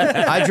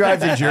 I drive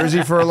to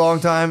Jersey for a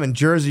long time, and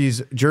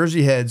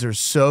Jersey heads are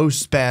so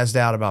spazzed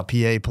out about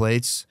PA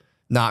plates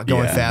not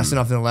going Yeah. fast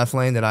enough in the left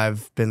lane that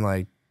I've been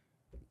like,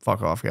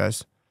 "Fuck off,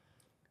 guys."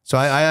 So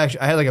I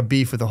actually had like a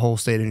beef with the whole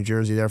state of New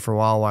Jersey there for a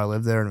while I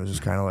lived there, and it was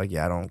just kind of like,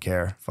 yeah, I don't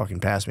care. Fucking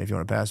pass me if you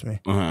want to pass me.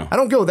 Uh-huh. I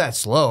don't go that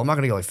slow. I'm not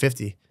gonna go like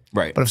 50.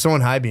 Right. But if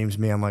someone high beams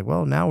me, I'm like,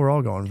 well, now we're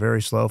all going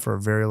very slow for a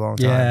very long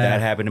time. Yeah. That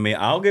happened to me.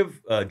 I'll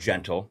give a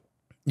gentle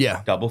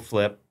Yeah. double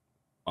flip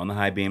on the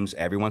high beams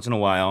every once in a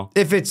while.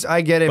 If it's, I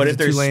get it. But it's if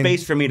a there's two-lane,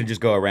 space for me to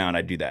just go around,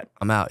 I do that.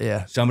 I'm out.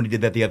 Yeah. Somebody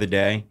did that the other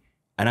day,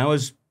 and I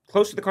was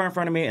close to the car in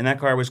front of me, and that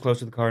car was close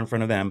to the car in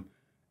front of them,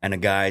 and the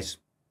guy's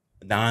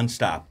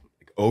nonstop,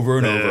 like over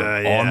and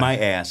over, yeah. on my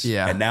ass.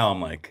 Yeah. And now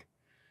I'm like,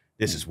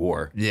 this is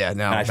war. Yeah.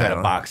 No. And I try to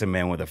don't- box him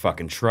in with a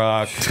fucking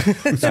truck,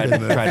 try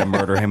to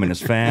murder him and his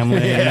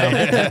family.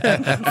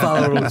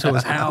 Follow him to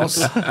his house.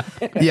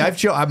 Yeah, I've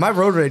chilled. My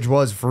road rage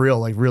was for real,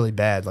 like really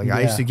bad. Like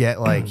I used to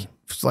get like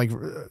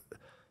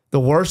the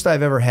worst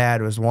I've ever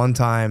had was one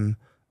time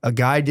a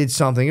guy did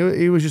something.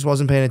 He was just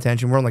wasn't paying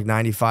attention. We're on like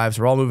 95,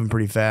 so we're all moving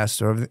pretty fast,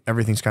 so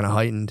everything's kind of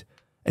heightened.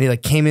 And he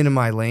like came into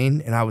my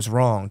lane, and I was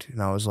wronged,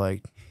 and I was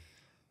like,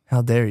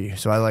 "How dare you?"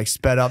 So I like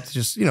sped up to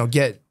just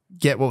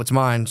get what's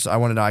mine. So I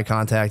wanted eye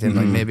contact and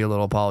like maybe a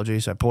little apology.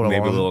 So I pulled Maybe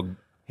a along. little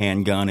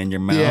handgun in your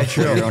mouth. Yeah,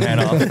 true. Your own head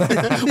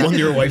off. One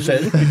your wife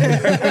said.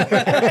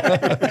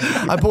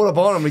 I pulled up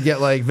on him to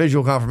get like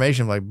visual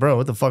confirmation. Like, bro,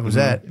 what the fuck was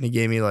that? And he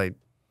gave me like,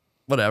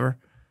 whatever.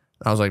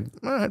 I was like,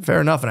 all right, fair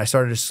enough. And I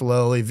started to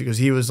slowly, because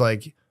he was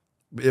like,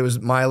 it was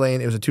my lane.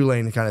 It was a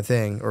 2-lane kind of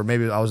thing. Or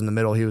maybe I was in the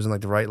middle. He was in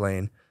like the right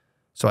lane.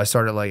 So I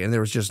started like, and there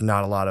was just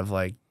not a lot of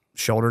like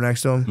shoulder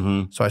next to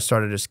him. So I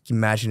started just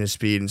matching his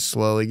speed and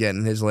slowly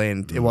getting in his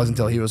lane. It wasn't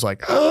until he was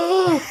like,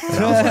 oh,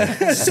 and I was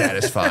like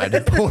satisfied.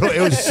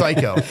 It was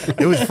psycho.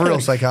 It was for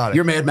real psychotic.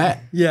 You're Mad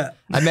Matt. Yeah.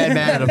 I mad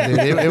at him,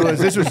 dude.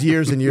 This was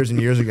years and years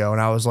and years ago,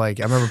 and I was like,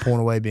 I remember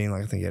pulling away, being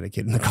like, I think he had a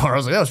kid in the car. I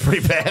was like, that was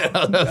pretty bad.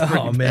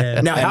 Oh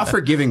man. Now, how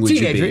forgiving would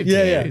you be?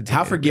 Yeah.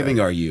 How forgiving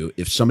are you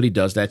if somebody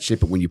does that shit,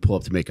 but when you pull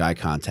up to make eye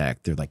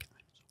contact, they're like,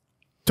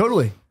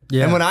 Totally.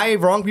 Yeah. And when I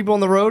wrong people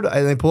on the road,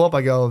 they pull up,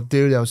 I go,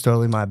 dude, that was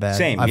totally my bad.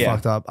 Same, I yeah.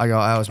 fucked up. I go,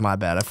 that was my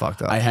bad. I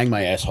fucked up. I hang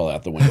my asshole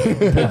out the window.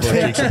 Pull both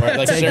cheeks apart.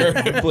 Like,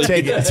 sir, please.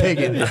 Take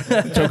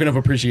it. Token of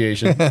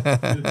appreciation.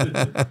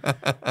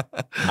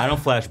 I don't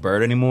flash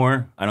bird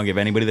anymore. I don't give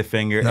anybody the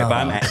finger. No. If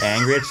I'm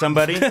angry at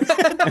somebody, For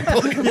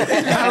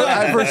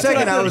a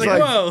second, I was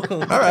like, whoa.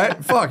 all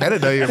right, fuck, I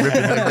didn't know you were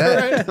ripping like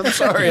that. I'm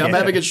sorry, I'm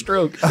having a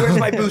stroke. where's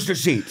my booster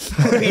seat?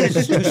 My penis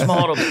is too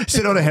small to.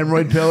 Sit on a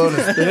hemorrhoid pillow and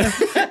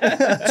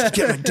just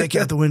get my dick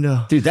out the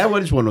window. Dude, that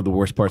was one of the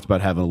worst parts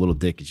about having a little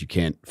dick is you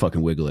can't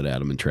fucking wiggle it at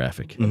them in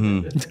traffic.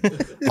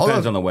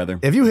 Depends on the weather.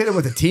 If you hit him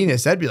with a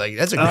penis, that'd be like,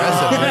 that's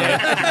aggressive, man.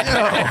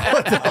 Yo,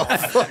 what the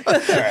fuck?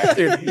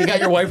 Dude, you got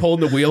your wife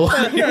holding the wheel.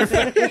 Get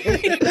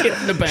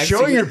in the back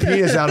Showing seat. your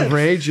penis out of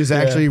rage is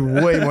actually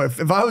way more.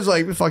 If I was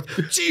like, fuck,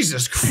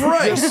 Jesus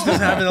Christ.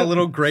 Just having a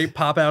little grape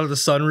pop out of the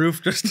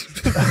sunroof.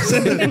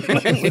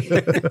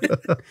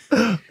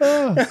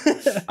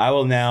 I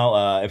will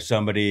now, if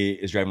somebody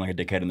is driving like a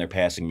dickhead and they're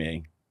passing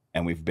me,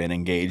 and we've been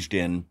engaged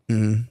in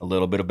a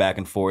little bit of back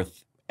and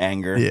forth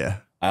anger, Yeah.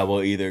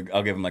 I'll give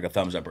them like a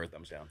thumbs up or a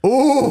thumbs down.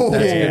 Ooh.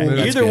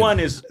 Either one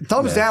is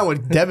Thumbs down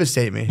would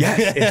devastate me.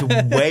 yes,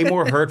 it's way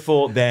more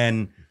hurtful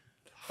than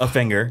a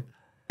finger.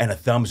 And a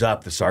thumbs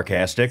up, the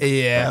sarcastic.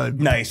 Yeah.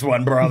 Nice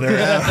one, brother.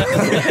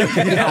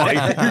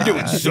 You're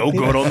doing so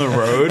good on the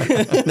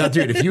road. Now,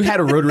 dude, if you had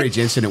a road rage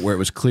incident where it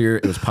was clear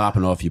it was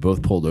popping off, you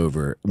both pulled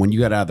over. When you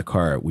got out of the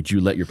car, would you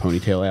let your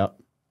ponytail out?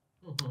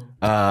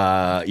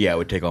 Yeah, I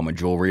would take all my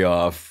jewelry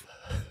off.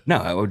 No,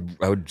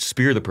 I would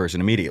spear the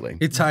person immediately.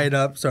 You tie it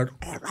up, start.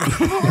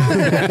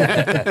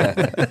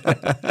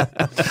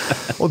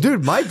 Well,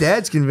 dude, my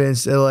dad's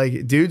convinced that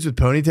like dudes with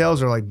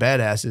ponytails are like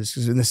badasses.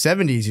 Because in the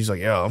 70s, he's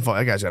like, yo,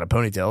 that guy's got a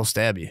ponytail, I'll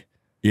stab you.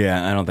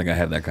 Yeah, I don't think I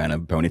have that kind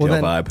of ponytail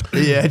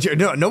vibe.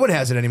 Yeah, no one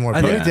has it anymore.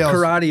 I think Ponytails.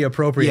 karate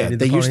appropriated.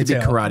 they the used to be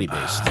ponytail. karate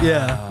based.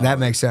 Yeah. That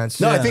makes sense.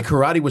 No, I think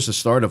karate was the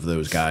start of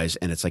those guys,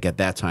 and it's like at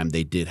that time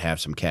they did have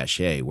some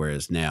cachet,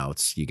 whereas now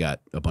it's you got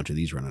a bunch of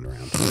these running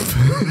around.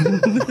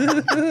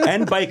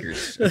 And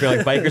bikers. I feel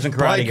like bikers and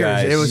karate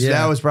guys.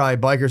 That was probably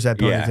bikers that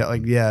ponytail. Yeah.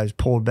 Like, yeah, it's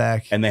pulled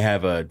back. And they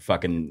have a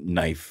fucking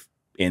knife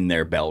in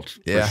their belt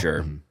Yeah. for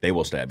sure. They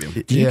will stab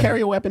you. Do you Yeah.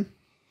 carry a weapon?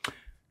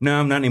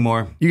 No, not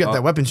anymore. You got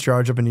that weapons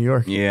charge up in New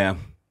York. Yeah.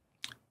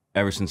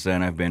 Ever since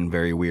then, I've been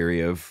very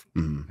weary of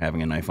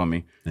having a knife on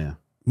me. Yeah.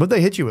 What'd they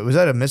hit you with? Was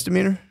that a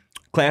misdemeanor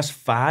Class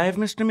 5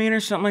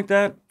 misdemeanor, something like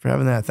that. for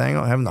having that thing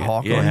on, having the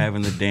hawk Yeah, on?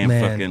 having the damn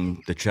Man.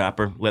 fucking the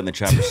chopper, letting the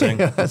chopper sing.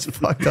 That's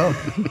fucked up.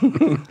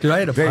 Dude, I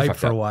had a Very pipe fucked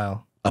for a up.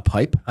 while. A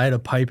pipe? I had a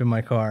pipe in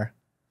my car.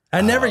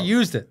 I never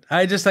used it.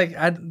 I just like,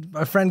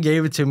 a friend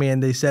gave it to me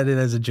and they said it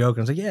as a joke.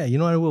 I was like, yeah, you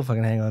know what? I will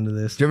fucking hang on to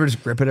this. Do you ever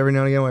just grip it every now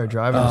and again while you're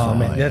driving? Oh,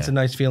 man, that's a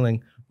nice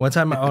feeling. One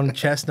time on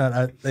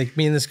Chestnut, like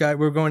me and this guy,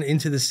 we were going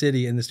into the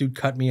city and this dude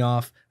cut me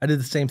off. I did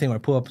the same thing where I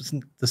pull up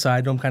the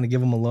side to him, kind of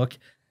give him a look.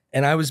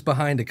 And I was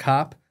behind a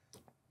cop.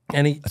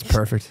 And That's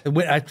perfect.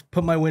 I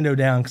put my window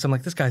down because I'm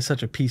like, this guy's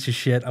such a piece of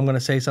shit. I'm going to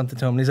say something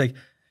to him. And he's like,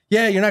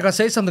 yeah, you're not going to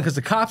say something because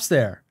the cop's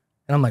there.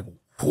 And I'm like,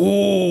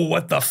 whoa,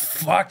 what the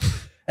fuck?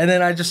 And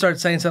then I just start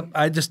saying something.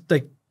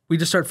 We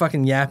just start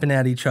fucking yapping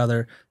at each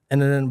other.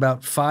 And then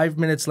about 5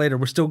 minutes later,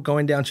 we're still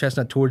going down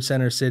Chestnut towards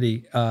Center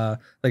City,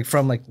 like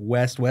from like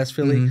West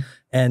Philly.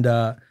 And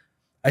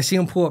I see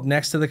him pull up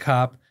next to the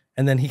cop.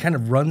 And then he kind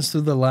of runs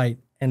through the light.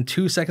 And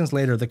 2 seconds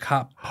later, the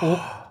cop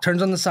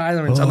turns on the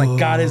sirens. I'm like,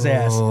 got his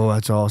ass. Oh,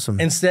 that's awesome.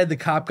 Instead, the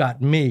cop got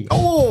me.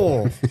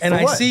 Oh, And for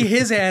I what? see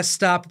his ass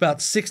stop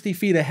about 60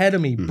 feet ahead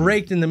of me,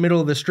 braked in the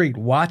middle of the street,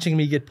 watching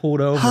me get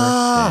pulled over.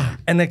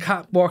 And the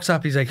cop walks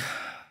up. He's like,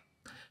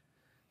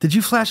 did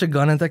you flash a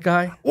gun at that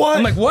guy? What?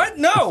 I'm like, what?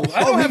 No,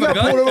 I don't he have a got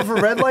gun. pulled over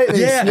for red light. And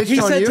Yeah, he he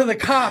snitched on said you? to the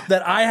cop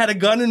that I had a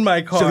gun in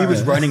my car. So he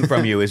was running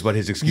from you is what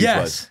his excuse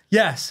was.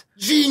 Yes.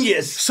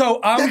 Genius.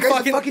 So I'm That guy's a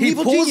fucking, fucking he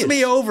evil pulls genius.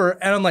 me over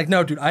and I'm like,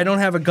 no, dude, I don't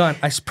have a gun.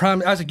 I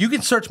promise. I was like, you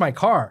can search my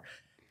car.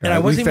 And I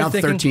wasn't we even found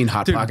thinking, 13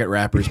 Hot dude, Pocket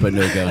wrappers, but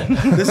no gun.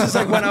 this is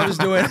like when I was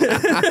doing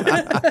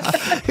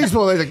He's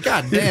pulling. He's like,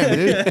 God damn,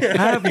 dude.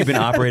 How have you been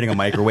operating a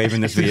microwave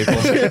in this vehicle?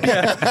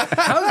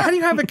 how do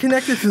you have it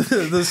connected to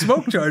the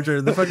smoke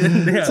charger? The fucking,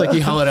 yeah. It's like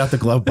you hollowed out the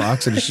glove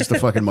box and it's just a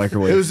fucking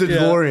microwave. It was a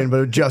DeLorean,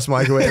 but just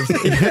microwaves.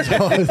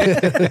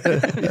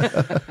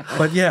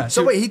 But yeah.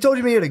 So wait, he told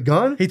you he had a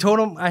gun? He told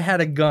him I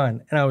had a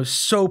gun, and I was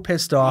so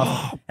pissed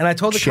off. And I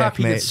told the cop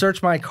he could Checkmate.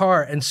 search my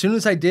car. And as soon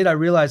as I did, I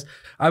realized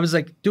I was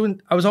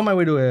on my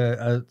way to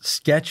a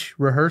sketch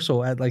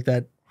rehearsal at like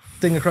that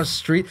thing across the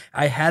street.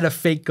 I had a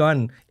fake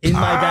gun in my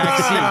back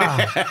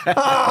seat.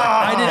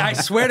 I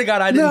swear to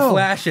God, I didn't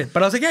flash it.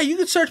 But I was like, yeah, you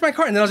can search my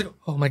car. And then I was like,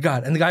 oh my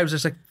God. And the guy was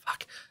just like,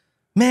 fuck,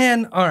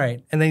 man, all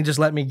right. And then he just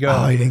let me go.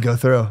 Oh, he didn't go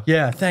through.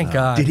 Yeah, thank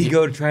God. Did he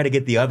go to try to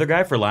get the other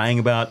guy for lying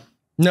about?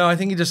 No, I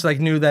think he just like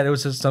knew that it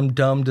was just some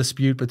dumb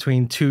dispute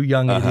between two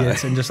young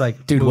idiots and just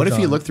like, Dude, what if you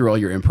moved on. looked through all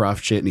your improv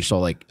shit and you saw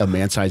like a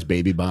man-sized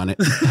baby bonnet?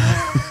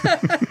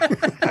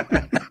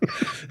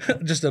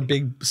 Just a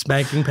big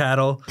spanking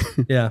paddle.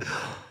 Yeah.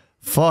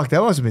 Fuck,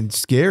 that must have been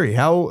scary.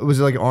 How was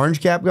it, like an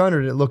orange cap gun,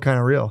 or did it look kind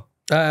of real?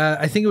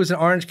 I think it was an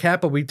orange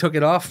cap, but we took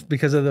it off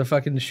because of the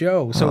fucking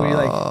show. So we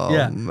like,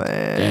 yeah. Man.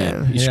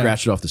 Damn, you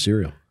scratched it off the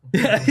cereal.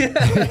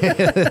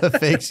 The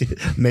fakes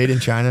made in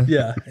China.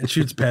 Yeah. It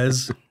shoots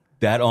Pez.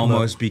 That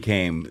almost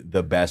became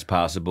the best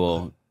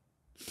possible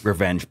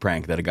revenge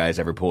prank that a guy's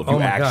ever pulled. Oh You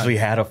my actually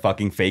God. had a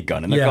fucking fake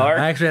gun in the Yeah. car?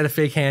 I actually had a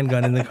fake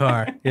handgun in the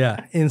car.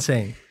 Yeah.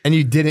 Insane. And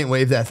you didn't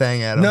wave that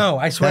thing at him. No,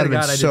 I swear to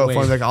That'd have God, been I so didn't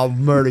funny. wave. Like, I'll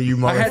murder you,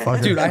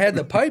 motherfucker. Dude, I had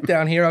the pipe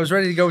down here. I was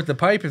ready to go with the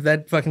pipe if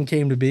that fucking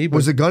came to be. But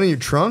Was the gun in your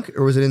trunk,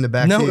 or was it in the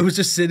back no, seat? it was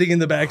just sitting in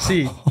the back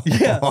seat.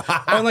 Yeah.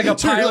 On like a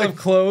So you're pile like- of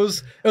clothes.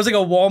 It was like a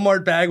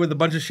Walmart bag with a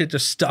bunch of shit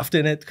just stuffed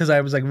in it because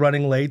I was like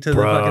running late to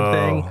the fucking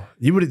thing.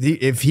 You would,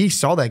 if he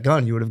saw that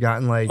gun, you would have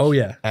gotten like, Oh,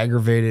 yeah.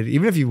 aggravated.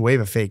 Even if you wave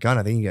a fake gun,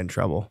 I think you get in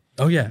trouble.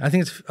 Oh, yeah. I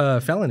think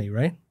it's felony,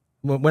 right?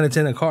 When it's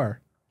in a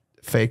car.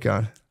 Fake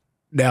gun.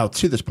 Now,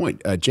 to this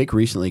point, Jake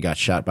recently got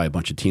shot by a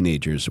bunch of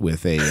teenagers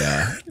with a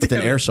with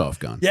an airsoft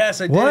gun.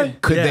 Yes, I What?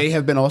 did. Could Yeah. they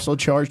have been also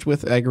charged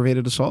with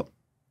aggravated assault?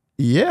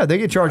 Yeah, they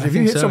get charged. I If you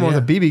think hit so, someone yeah.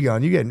 with a BB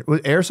gun, you get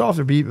was it airsoft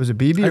or BB? Was it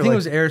BB? I or think like, it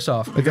was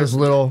airsoft. like those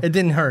little. It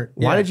didn't hurt.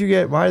 Why Yeah. did you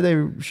get? Why did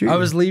they shoot? I you?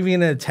 was leaving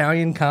an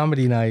Italian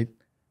comedy night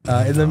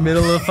in the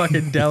middle of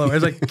fucking Delaware.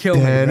 It was like, kill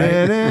me, right?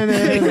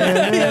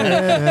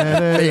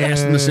 They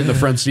asked him to sit in the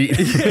front seat.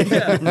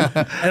 Yeah.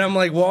 And I'm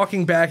like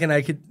walking back, and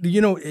I could,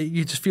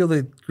 you just feel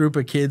the group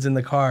of kids in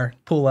the car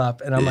pull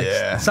up, and I'm like,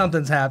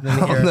 something's happening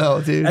here. Oh,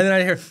 no, dude. And then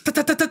I hear,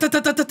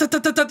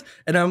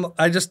 and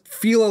I just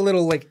feel a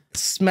little like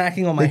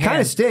smacking on my They hand.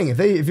 kind of sting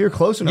if you're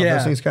close enough. Yeah.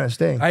 Those things kind of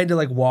sting. I had to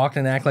like walk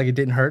and act like it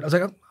didn't hurt. I was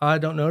like, oh, I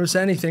don't notice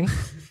anything.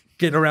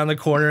 Getting around the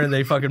corner and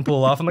they fucking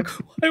pull off. I'm like,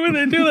 why would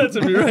they do that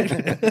to me? Right?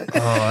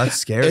 Oh, that's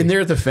scary. In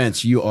their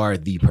defense, you are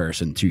the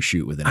person to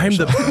shoot with an I'm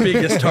the airsoft.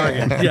 biggest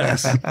target.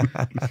 Yes.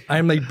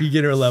 I'm like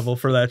beginner level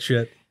for that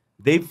shit.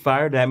 They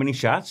fired that many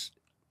shots?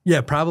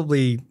 Yeah,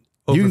 probably.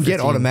 Over you can get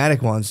 15.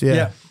 automatic ones. Yeah.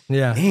 Yeah.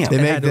 Yeah. Damn. They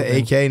It make had to the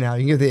have been. AK now.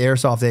 You can get the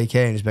airsoft AK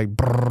and just like.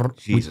 Brrr.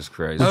 Jesus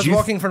Christ. I was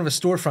walking in front of a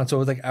storefront, so it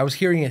was like I was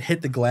hearing it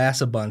hit the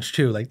glass a bunch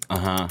too. Like,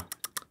 Uh-huh.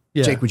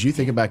 yeah, Jake, would you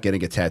think about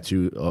getting a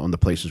tattoo on the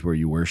places where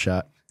you were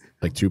shot?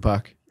 Like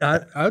Tupac?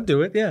 I would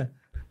do it. Yeah,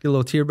 get a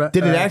little tear back.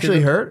 Did it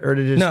actually hurt, or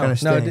did it just No, kind of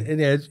sting?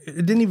 no, it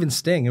didn't even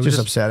sting. It was just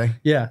just upsetting.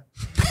 yeah,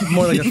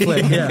 more like a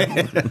flick. Yeah,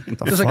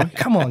 it was like,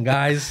 come on,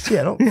 guys.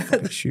 Yeah, don't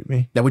fucking shoot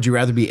me. Now, would you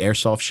rather be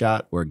airsoft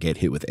shot or get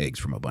hit with eggs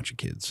from a bunch of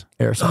kids?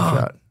 Airsoft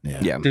shot.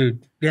 Yeah.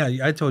 Dude, yeah,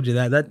 I told you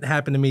that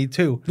happened to me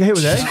too. You hit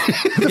with eggs?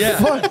 Yeah,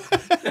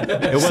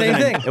 It wasn't Same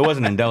in- thing. It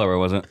wasn't in Delaware,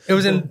 was it? it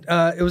was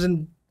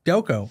in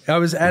Delco. I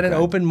was at an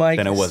open mic.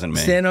 Then it wasn't me.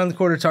 Standing on the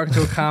corner talking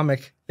to a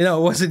comic. It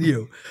wasn't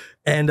you.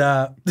 And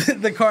a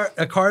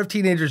car of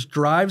teenagers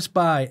drives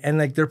by, and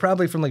like they're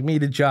probably from like me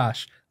to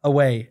Josh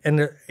away,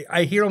 and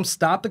I hear them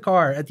stop the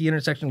car at the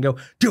intersection and go,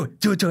 "Do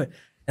it!"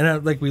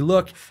 And like we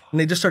look, and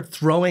they just start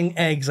throwing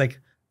eggs, like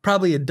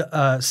probably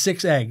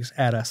 6 eggs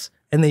at us.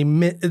 And they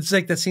it's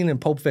like that scene in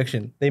Pulp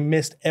Fiction. They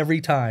missed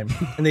every time,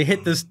 and they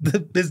hit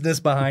the business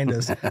behind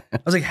us. I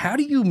was like, "How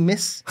do you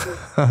miss?"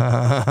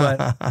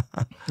 But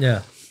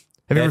yeah,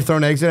 Have you ever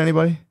thrown eggs at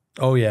anybody?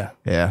 oh yeah,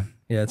 Yeah.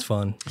 yeah, it's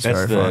fun. That's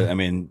very fun. I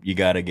mean, you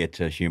got to get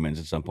to humans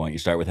at some point. You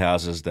start with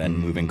houses, then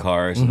moving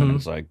cars, and then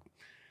it's like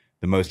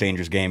the most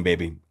dangerous game,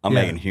 baby. I'm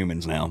Yeah. making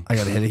humans now. I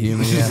got to hit a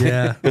human. Yeah.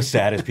 Yeah. The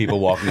saddest people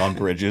walking on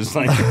bridges.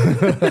 Like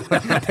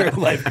their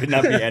life could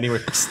not be anywhere.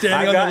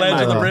 Standing on the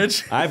ledge of the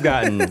bridge. I've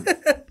gotten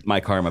my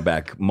car in my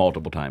back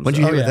multiple times. When'd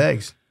you hit Oh, with yeah.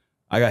 eggs?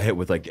 I got hit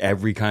with like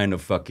every kind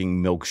of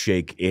fucking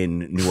milkshake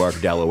in Newark,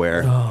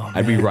 Delaware. Oh,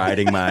 I'd be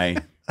riding my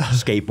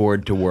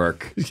skateboard to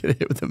work. Get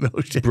hit with the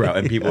milkshake. Bro,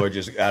 and people are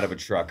just out of a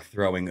truck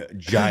throwing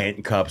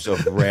giant cups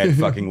of red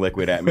fucking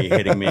liquid at me,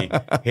 hitting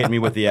me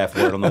with the F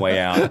word on the way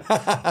out.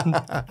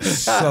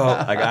 So,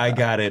 like, I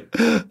got it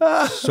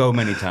so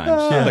many times.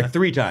 Like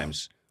 3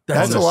 times.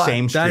 That's on a the lot.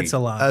 same street. That's a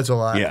lot. That's a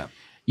lot. Yeah.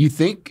 You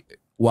think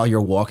while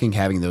you're walking,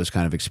 having those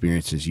kind of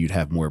experiences, you'd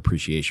have more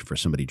appreciation for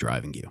somebody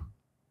driving you?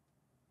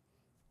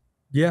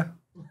 Yeah.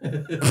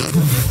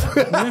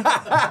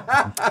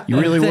 You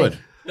really would.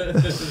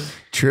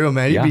 True,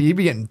 man. Yeah. You'd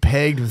be getting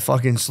pegged with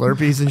fucking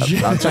Slurpees and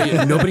shit. I'll tell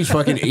you, nobody's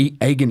fucking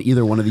egging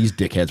either one of these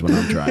dickheads when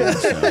I'm driving.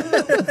 So.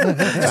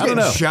 I don't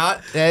know.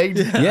 Shot, egged.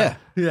 Yeah.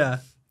 Yeah.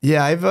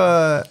 Yeah,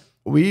 I've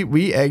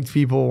we egged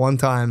people one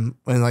time,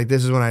 and like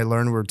this is when I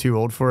learned we were too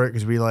old for it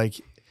because we like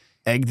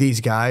egged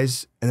these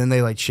guys, and then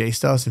they like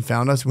chased us and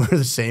found us. We were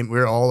the same. We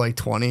were all like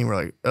 20, and we're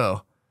like,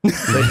 oh.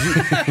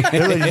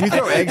 They're like, did you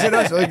throw eggs at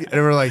us? Like,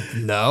 and we're like,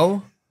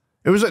 no.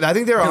 It was. I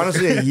think they were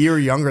honestly a year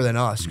younger than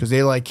us because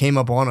they like came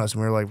up on us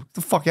and we were like, "What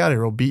the fuck out of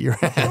here? We'll beat your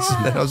ass."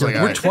 And I was like,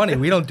 We're 20.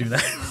 We don't do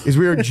that. Because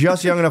we were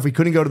just young enough, we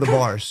couldn't go to the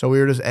bars, so we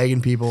were just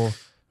egging people.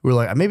 We were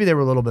like, maybe they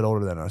were a little bit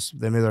older than us.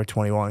 Maybe they were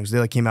 21 because they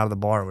like came out of the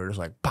bar and we were just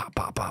like pop,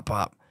 pop, pop,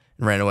 pop,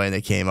 and ran away. And they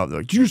came up.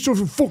 They're like, "Do you still have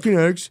some fucking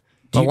eggs?"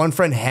 My one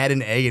friend had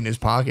an egg in his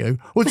pocket. Like,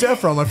 "What's that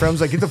from?" My friend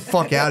was like, "Get the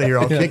fuck out of here!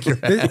 I'll kick your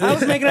ass." I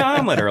was making an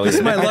omelet earlier. This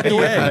is my lucky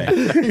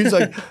egg. He's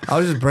like, "I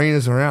was just bringing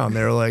this around."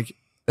 They were like.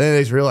 Then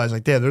they just realized,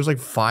 like, damn, there's like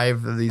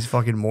 5 of these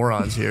fucking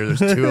morons here.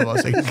 There's 2 of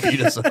us that can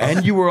beat us up.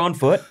 And you were on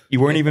foot? You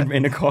weren't even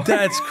in a car?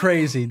 That's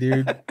crazy,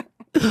 dude.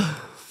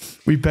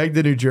 We pegged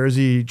the New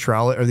Jersey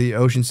trolley or the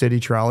Ocean City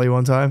trolley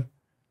one time.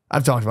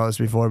 I've talked about this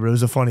before, but it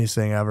was the funniest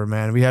thing ever,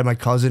 man. We had my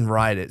cousin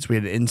ride it, so we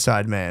had an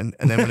inside man.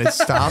 And then when it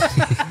stopped,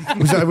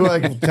 we were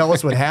like, tell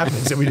us what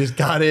happens. And we just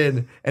got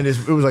in, and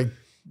it was like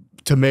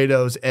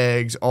tomatoes,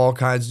 eggs, all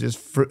kinds of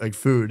just like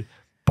food.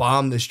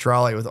 Bombed this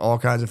trolley with all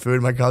kinds of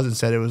food. My cousin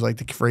said it was like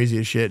the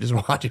craziest shit. Just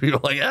watching people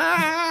like,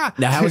 ah.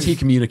 Now, how was he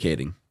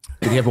communicating?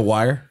 Did he have a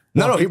wire?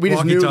 No, we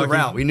just knew the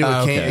route. We knew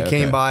okay, it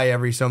came by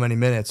every so many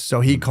minutes.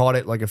 So he caught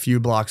it like a few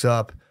blocks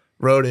up,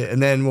 rode it.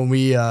 And then when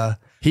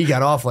he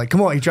got off, like,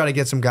 come on, he tried to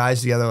get some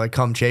guys together, like,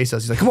 come chase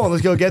us. He's like, come on,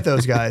 let's go get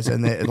those guys.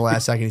 And at the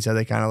last second, he said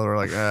they kind of were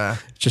like,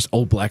 Just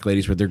old black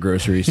ladies with their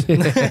groceries. Was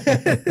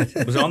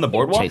it on the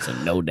boardwalk?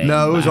 Chasing no damn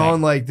No, it was bag.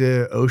 on like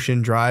the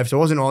Ocean Drive. So it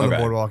wasn't on the Okay.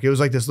 boardwalk. It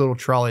was like this little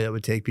trolley that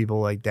would take people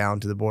like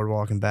down to the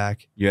boardwalk and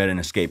back. You had an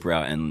escape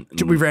route. And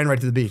We ran right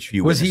to the beach.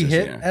 few Was he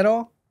witnesses, hit yeah. at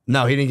all?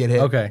 No, he didn't get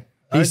hit. Okay.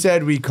 He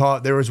said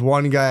there was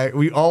one guy,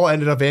 we all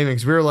ended up aiming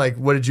because we were like,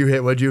 what did you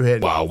hit? What did you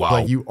hit? Wow, wow.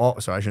 Like you all,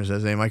 sorry, I shouldn't have said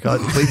his name. My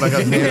cousin, bleep my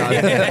cousin's name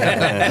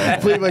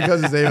out. Bleep my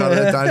cousin's name out of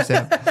that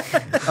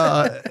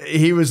timestamp.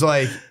 He was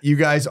like, you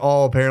guys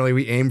all, apparently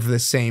we aimed for the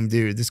same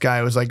dude. This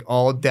guy was like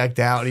all decked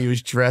out and he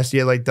was dressed. He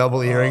had like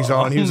double earrings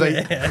on. He was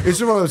like, it's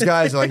one of those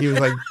guys like, he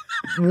was like,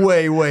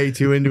 way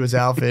too into his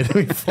outfit.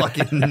 We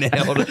fucking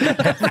nailed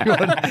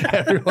it.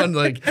 Everyone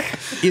like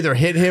either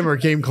hit him or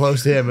came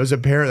close to him. It was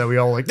apparent that we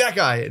all like that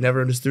guy, and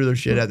everyone just threw their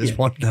shit at this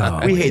one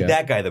guy. We hate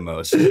that guy the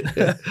most.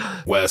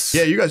 Wes.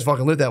 Yeah, you guys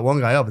fucking lit that one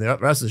guy up, and the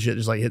rest of the shit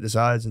just like hit the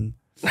sides. And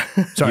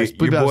sorry, Your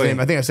bleep out boy- his name.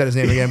 I think I said his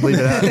name again. Bleep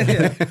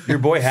it out. Your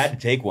boy had to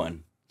take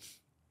one.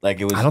 Like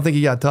it was. I don't think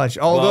he got touched.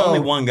 Although Well, only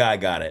one guy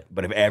got it,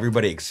 but if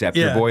everybody except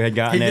your boy had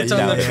gotten he it, gets on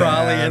that the was-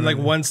 trolley and like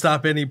one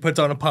stop in, he puts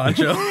on a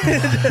poncho.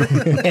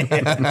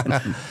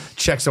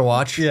 checks a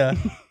watch. Yeah.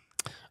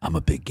 I'm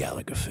a big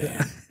Gallagher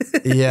fan.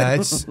 Yeah,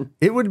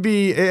 it would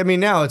be. I mean,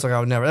 now it's like I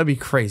would never. That'd be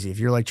crazy if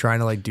you're like trying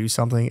to like do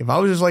something. If I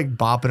was just like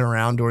bopping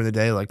around during the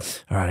day, like,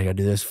 all right, I gotta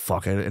do this.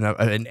 Fuck it, and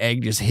an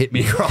egg just hit me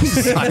across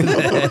the side of the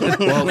head.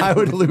 Well, I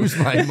would lose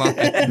my mind.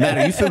 Matt,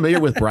 are you familiar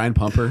with Brian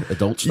Pumper,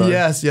 Adult Star?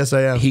 Yes,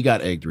 I am. He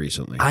got egged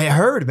recently. I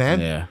heard, man.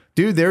 Yeah.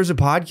 Dude, there's a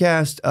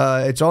podcast.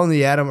 It's on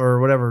the Adam or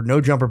whatever,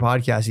 No Jumper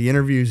podcast. He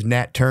interviews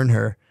Nat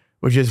Turner,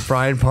 which is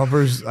Brian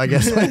Pumper's, I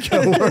guess, like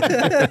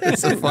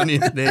it's the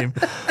funniest name.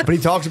 But he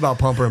talks about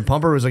Pumper, and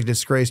Pumper was like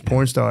disgraced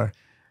porn star.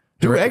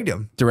 Who egged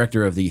him?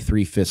 Director of the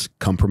 3 Fists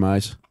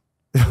Compromise.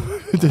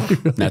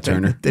 Nat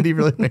Turner. Did he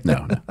really make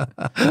No.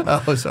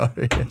 Oh,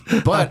 sorry.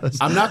 But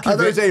I'm not I thought you were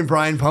convinced. saying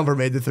Brian Pumper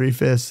made the 3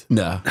 fists.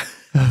 No.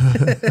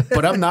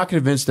 But I'm not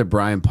convinced that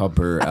Brian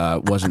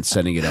Pumper wasn't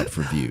setting it up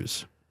for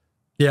views.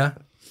 Yeah.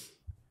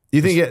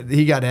 You think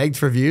he got egged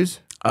for views?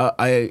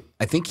 I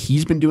think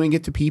he's been doing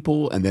it to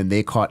people, and then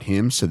they caught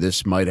him, so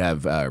this might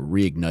have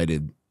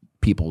reignited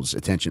people's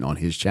attention on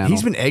his channel.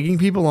 He's been egging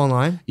people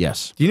online?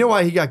 Yes. Do you know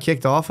why he got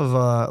kicked off of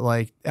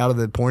like out of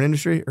the porn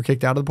industry or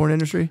kicked out of the porn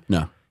industry?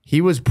 No.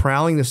 He was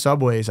prowling the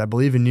subways, I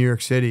believe, in New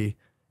York City,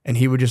 and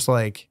he would just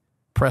like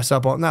press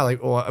up on, not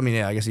like, well, I mean,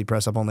 yeah, I guess he'd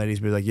press up on ladies,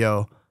 be like,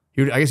 yo,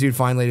 I guess he'd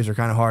find ladies who are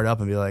kind of hard up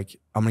and be like,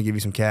 I'm gonna give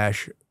you some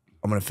cash,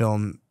 I'm gonna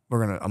film,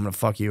 I'm gonna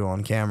fuck you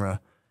on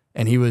camera,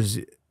 and he was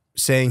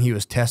saying he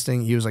was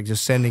testing, he was like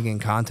just sending in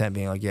content,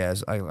 being like, yeah,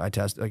 I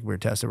test, like we were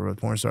tested with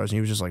porn stars, and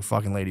he was just like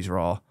fucking ladies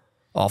raw,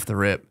 off the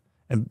rip,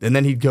 and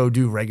then he'd go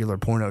do regular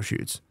porno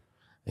shoots,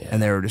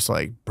 and they were just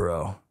like,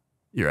 bro,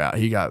 you're out.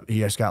 He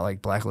just got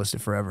like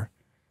blacklisted forever.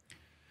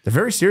 They're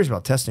very serious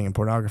about testing in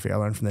pornography. I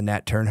learned from the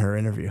Nat Turner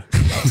interview.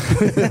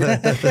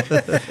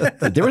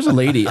 There was a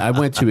lady, I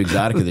went to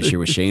Exotica this year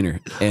with Shaner,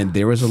 and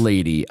there was a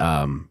lady,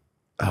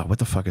 what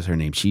the fuck is her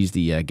name? She's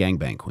the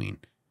gangbang queen.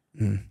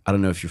 I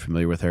don't know if you're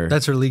familiar with her.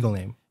 That's her legal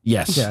name.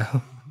 Yes. Yeah.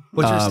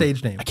 What's her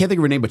stage name? I can't think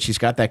of her name, but she's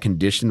got that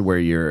condition where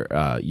your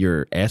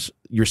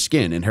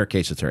skin, in her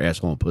case, it's her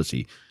asshole and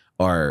pussy,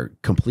 are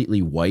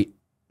completely white.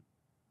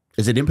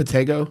 Is it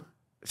impetigo?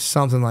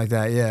 Something like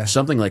that, yeah.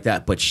 Something like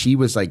that. But she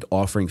was like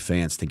offering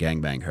fans to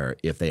gangbang her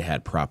if they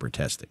had proper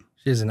testing.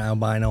 She's an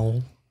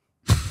albino.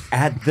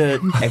 At the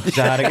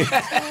exotic.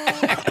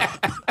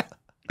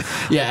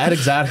 Yeah, at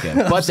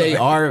Exotica. But they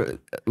are,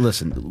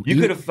 listen. You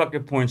could have fucked a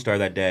porn star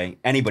that day.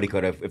 Anybody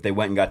could have if they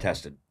went and got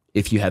tested.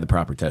 If you had the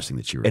proper testing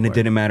that you were And it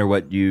didn't matter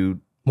what you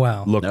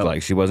Wow. looked No.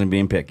 like. She wasn't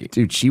being picky.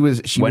 Dude, she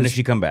was. When did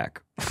she come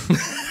back?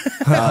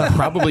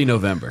 Probably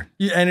November.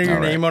 You enter your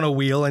name on a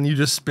wheel and you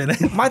just spin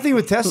it. My thing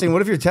with testing,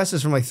 what if your test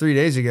is from like 3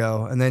 days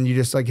ago and then you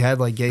just like had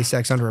like gay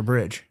sex under a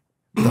bridge?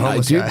 The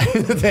homeless guy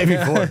the day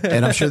before.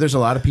 And I'm sure there's a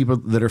lot of people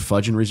that are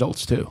fudging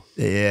results too.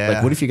 Yeah.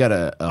 Like, what if you got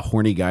a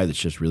horny guy that's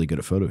just really good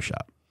at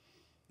Photoshop?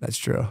 That's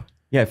true.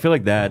 Yeah, I feel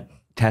like that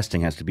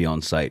testing has to be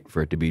on site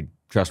for it to be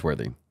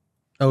trustworthy.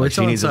 Oh, Like it's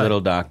she on needs site. a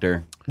little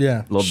doctor.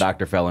 Yeah. Little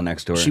doctor fella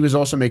next to her. She was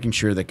also making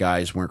sure that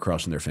guys weren't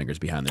crossing their fingers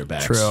behind their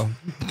backs. True.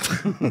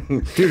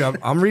 Dude,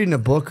 I'm reading a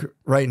book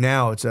right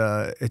now.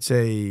 So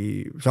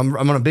I'm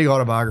on a big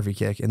autobiography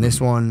kick, and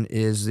this one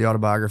is the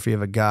autobiography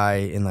of a guy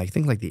in like I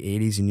think like the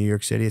 80s in New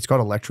York City. It's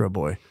called Electro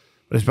Boy,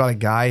 but it's about a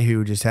guy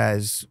who just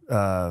has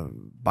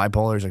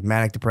bipolar, he's like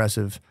manic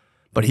depressive,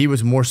 but he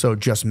was more so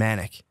just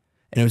manic.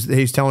 And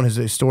he's telling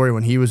his story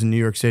when he was in New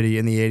York City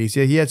in the 80s.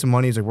 Yeah, he had some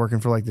money. He's like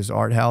working for like this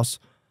art house.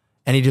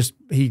 And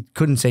he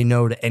couldn't say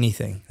no to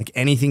anything. Like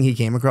anything he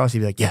came across, he'd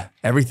be like, yeah,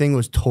 everything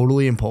was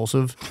totally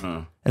impulsive.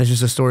 And it's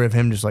just a story of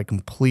him just like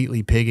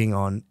completely pigging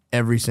on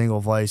every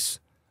single vice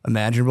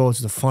imaginable.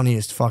 It's the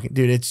funniest fucking,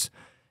 dude,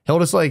 he'll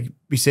just like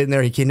be sitting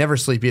there. He can never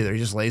sleep either. He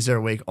just lays there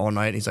awake all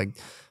night. And he's like,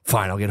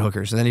 fine, I'll get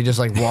hookers. And then he just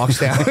like walks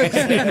down.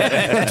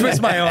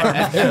 Twist my arm.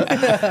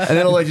 And then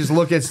he'll like just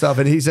look at stuff.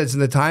 And he said since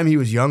the time he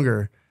was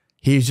younger,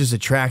 he's just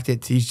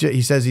attracted. He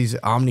says he's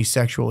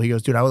omnisexual. He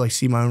goes, dude, I would like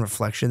see my own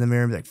reflection in the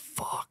mirror and be like,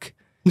 fuck,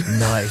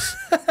 nice.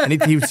 And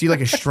he would see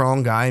like a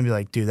strong guy and be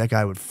like, dude, that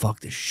guy would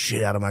fuck the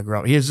shit out of my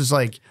girl. He is just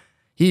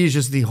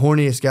the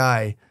horniest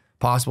guy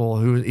possible.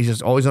 He's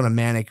just always on a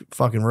manic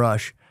fucking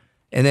rush.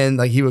 And then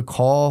like he would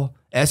call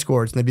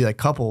escorts and they'd be like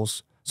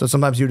couples. So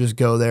sometimes he would just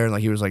go there and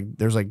like he was like,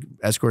 there's like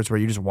escorts where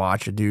you just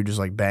watch a dude just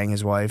like bang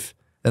his wife.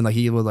 Then like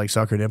he would like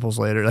suck her nipples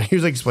later. Like he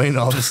was like explaining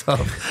all this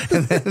stuff,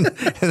 and then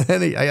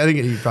I think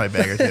he'd probably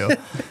bang her too.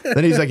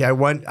 Then he's like,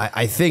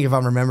 I think if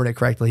I'm remembering it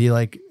correctly, he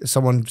like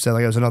someone said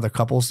like it was another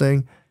couples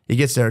thing. He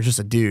gets there, it's just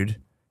a dude.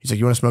 He's like,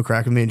 you want to smoke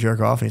crack with me and jerk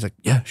off? And he's like,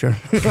 yeah, sure.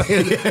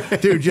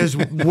 Dude just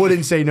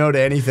wouldn't say no to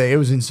anything. It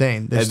was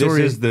insane. This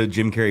is the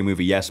Jim Carrey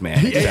movie Yes Man.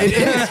 It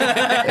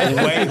is.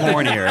 Way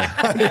hornier.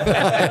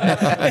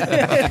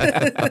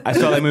 I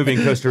saw that movie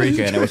in Costa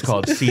Rica and it was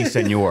called Si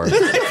Senor.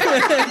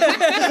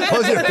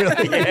 Was it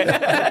really?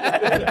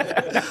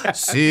 Yeah.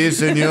 Si,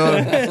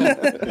 senor.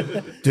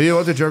 Do you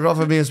want to jerk off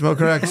with me and smoke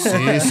crack?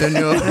 Si,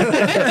 senor.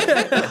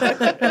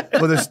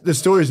 Well, the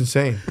story is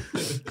insane.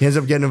 He ends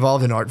up getting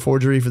involved in art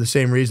forgery for the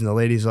same reason. The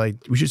lady's like,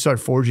 we should start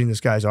forging this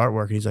guy's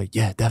artwork. And he's like,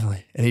 yeah,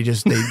 definitely. And he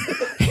just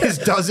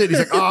does it. He's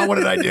like, oh, what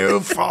did I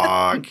do?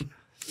 Fuck.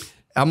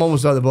 I'm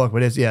almost done the book,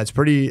 but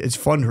it's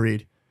fun to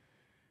read.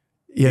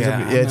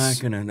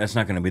 That's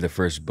not gonna be the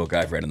first book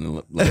I've read in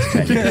the last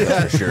 10 years,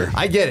 that's for sure.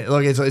 I get it.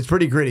 Look, it's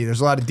pretty gritty.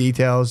 There's a lot of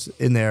details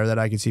in there that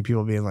I can see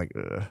people being like,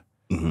 ugh.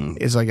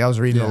 It's like I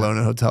was reading Alone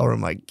in a Hotel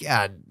Room, like,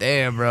 God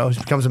damn, bro. She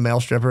becomes a male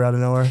stripper out of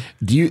nowhere.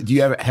 Do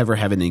you ever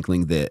have an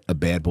inkling that a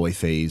bad boy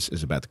phase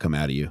is about to come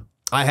out of you?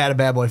 I had a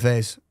bad boy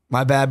phase.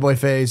 My bad boy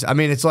phase. I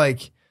mean, it's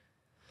like,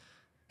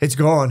 it's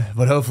gone,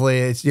 but hopefully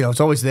it's, it's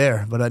always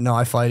there. But no,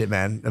 I fight it,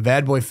 man. A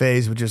bad boy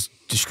phase would just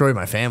destroy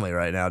my family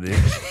right now, dude.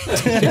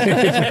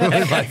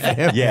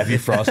 Yeah, if you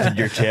frosted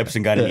your tips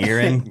and got an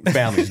earring,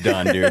 family's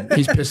done, dude.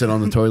 He's pissing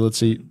on the toilet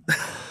seat.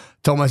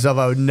 Told myself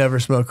I would never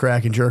smoke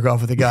crack and jerk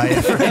off with a guy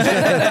ever.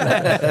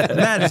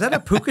 Matt, is that a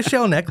puka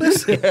shell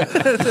necklace?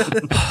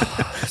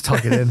 Let's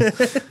talk it in.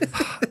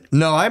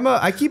 No,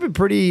 I keep it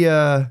pretty,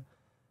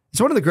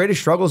 it's one of the greatest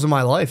struggles of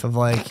my life of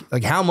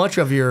like how much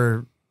of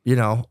your,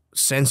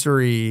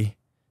 sensory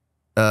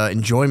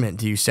enjoyment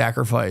do you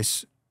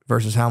sacrifice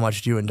versus how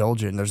much do you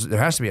indulge in? There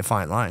has to be a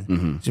fine line.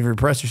 So if you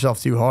repress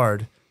yourself too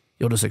hard,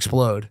 you'll just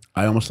explode.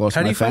 I almost lost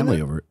my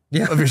family over it.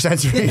 Yeah. Of your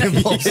sensory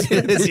impulses.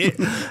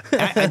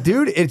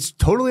 Dude, it's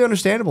totally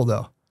understandable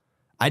though.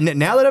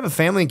 Now that I have a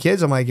family and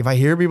kids, I'm like, if I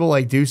hear people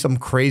like do some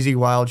crazy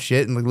wild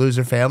shit and like lose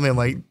their family, I'm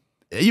like,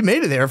 you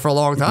made it there for a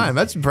long time.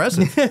 That's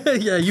impressive.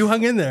 Yeah, you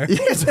hung in there. Yeah,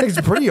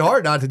 it's pretty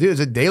hard not to do. It's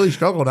a daily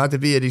struggle not to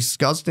be a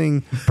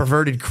disgusting,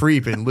 perverted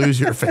creep and lose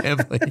your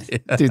family.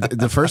 Yeah. Dude,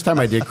 the first time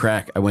I did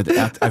crack,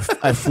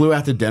 I flew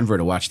out to Denver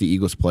to watch the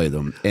Eagles play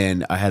them,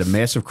 and I had a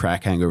massive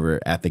crack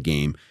hangover at the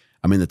game.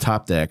 I'm in the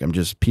top deck.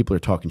 People are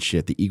talking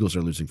shit. The Eagles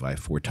are losing by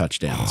 4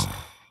 touchdowns.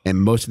 And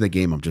most of the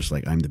game, I'm just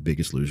like, I'm the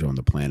biggest loser on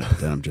the planet. But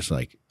then I'm just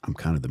like, I'm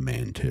kind of the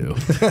man too.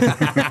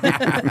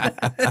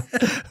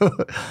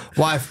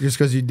 Why? Just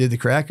because you did the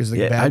crack? Is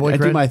like a bad boy I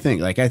crack? do my thing.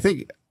 Like, I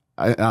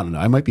don't know.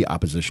 I might be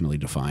oppositionally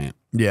defiant.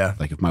 Yeah.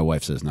 Like if my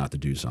wife says not to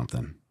do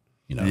something,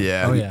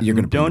 Yeah. Oh, yeah. you're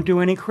going to Don't do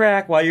any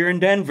crack while you're in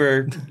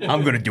Denver.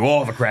 I'm going to do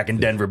all the crack in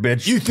Denver,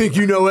 bitch. You think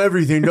you know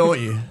everything, don't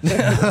you?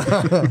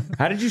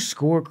 How did you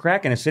score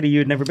crack in a city you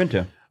had never been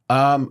to?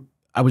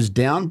 I was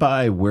down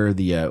by where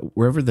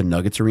wherever the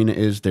Nuggets arena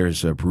is.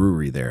 There's a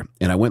brewery there,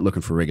 and I went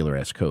looking for regular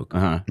ass Coke.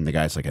 And the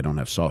guy's like, "I don't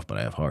have soft, but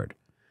I have hard."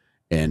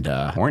 And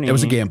Horny. it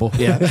was a gamble.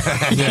 Yeah.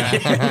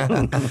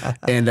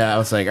 And I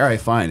was like, "All right,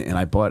 fine." And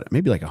I bought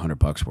maybe like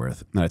 $100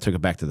 worth, and I took it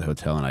back to the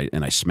hotel,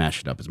 and I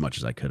smashed it up as much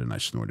as I could, and I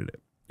snorted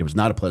it. It was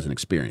not a pleasant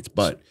experience,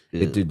 but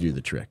it did do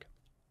the trick.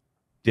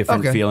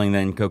 different Okay. feeling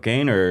than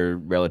cocaine, or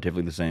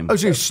relatively the same? Oh,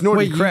 so you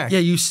snorted crack? Yeah,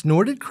 you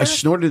snorted I crack?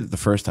 snorted it the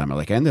first time.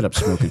 I ended up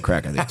smoking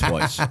crack, I think,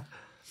 twice.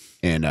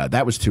 And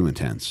that was too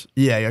intense.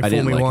 Yeah, you I fooled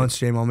didn't me like once.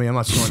 Shame on me. I'm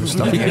not snorting this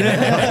stuff again.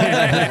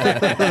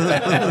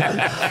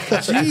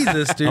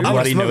 Jesus, dude. A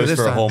bloody smoke it nose this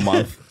for a time. whole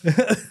month.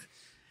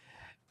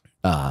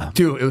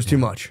 Dude, it was too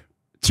much.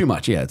 Too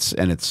much, yeah.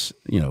 It's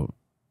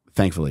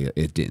thankfully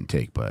it didn't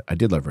take, but I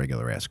did love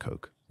regular ass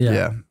coke.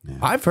 Yeah.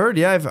 I've heard.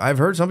 Yeah, I've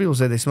heard some people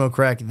say they smoke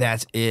crack.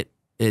 That's it.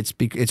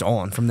 It's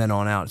on from then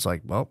on out. It's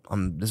like, well,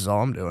 this is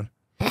all I'm doing.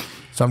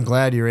 So I'm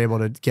glad you're able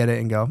to get it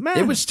and go, man.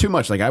 It was too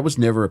much. Like, I was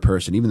never a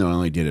person, even though I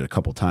only did it a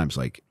couple times.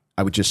 Like,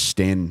 I would just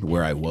stand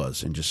where I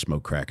was and just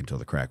smoke crack until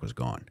the crack was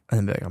gone. And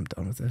then be like, I'm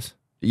done with this.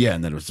 Yeah,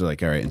 and then it was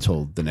like, all right,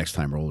 until the next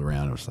time rolled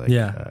around, it was like,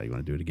 Yeah. you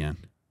want to do it again?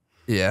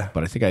 Yeah.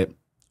 But I think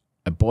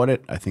I bought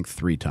it, I think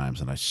 3 times,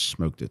 and I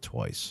smoked it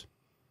twice.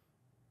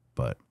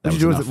 But that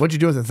was enough. What'd you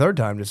do with the third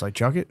time? Just like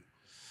chuck it?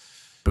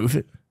 Boof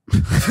it?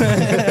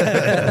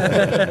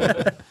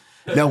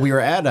 No, we were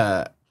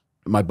at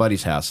my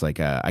buddy's house. Like,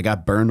 I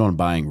got burned on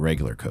buying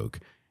regular coke,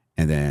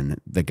 and then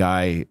the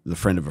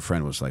friend of a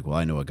friend, was like, "Well,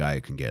 I know a guy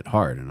who can get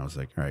hard," and I was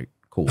like, "All right,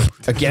 cool."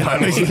 Again,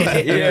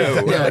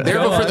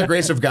 therefore, for the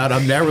grace of God,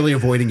 I'm narrowly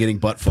avoiding getting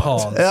butt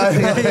fucked.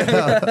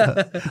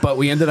 But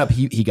we ended up,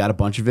 he got a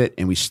bunch of it,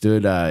 and we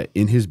stood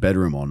in his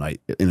bedroom all night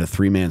in a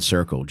 3-man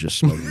circle, just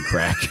smoking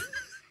crack.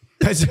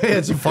 It's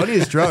the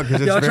funniest drug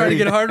because it's Y'all trying to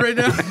get hard right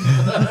now?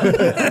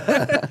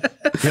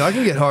 Yeah, I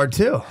can get hard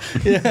too.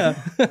 Yeah.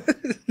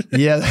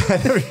 Yeah.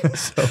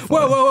 So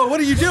Whoa, what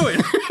are you doing?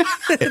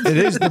 it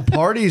is. The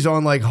parties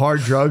on like hard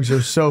drugs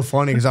are so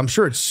funny because I'm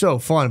sure it's so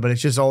fun, but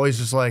it's just always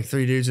just like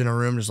 3 dudes in a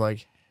room just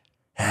like,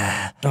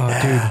 Oh,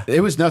 dude.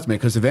 It was nuts, man,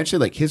 because eventually,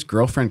 like, his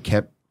girlfriend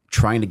kept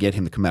trying to get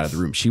him to come out of the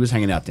room. She was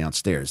hanging out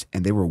downstairs,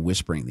 and they were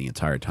whispering the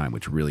entire time,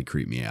 which really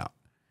creeped me out.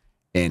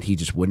 And he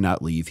just would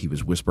not leave. He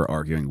was whisper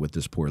arguing with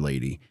this poor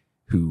lady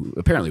who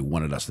apparently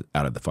wanted us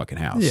out of the fucking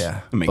house.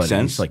 Yeah. That makes But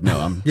sense. he's like, no,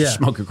 I'm Yeah.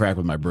 smoking crack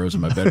with my bros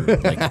in my bedroom.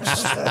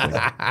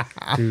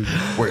 Dude.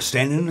 We're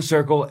standing in a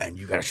circle, and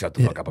you got to shut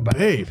the fuck up about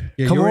babe, it.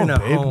 Yeah, come you were on, in a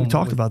babe. We home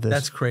talked with- about this.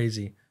 That's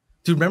crazy.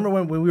 Dude, remember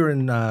when we were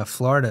in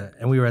Florida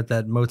and we were at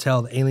that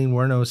motel, Aileen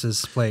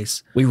Wuornos'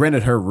 place? We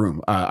rented her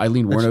room.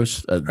 Eileen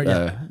Wuornos,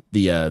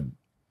 the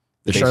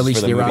Basis Charlize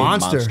for the Theron movie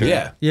Monster.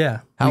 Yeah. Yeah.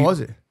 How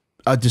was it?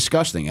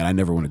 Disgusting, and I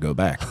never want to go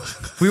back.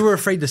 We were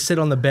afraid to sit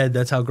on the bed.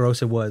 That's how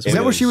gross it was. Is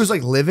that where she was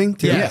like living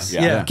too? Yes.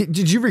 Yeah. Yeah.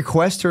 Did you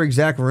request her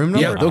exact room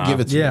number? Yeah, they'll give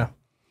it to Yeah.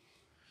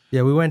 you.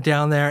 Yeah, we went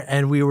down there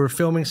and we were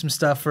filming some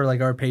stuff for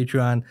like our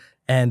Patreon,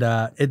 and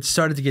it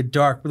started to get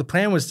dark. The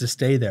plan was to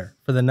stay there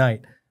for the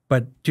night.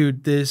 But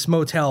dude, this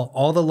motel,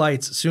 all the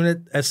lights, as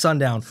soon as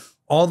sundown,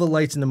 all the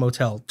lights in the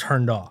motel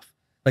turned off.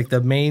 Like the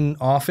main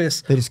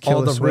office, They just kill all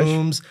the the switch?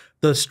 rooms,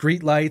 the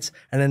street lights,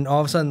 and then all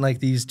of a sudden, like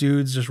these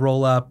dudes just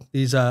roll up.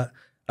 These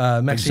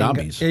Mexican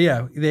zombies.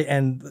 Yeah,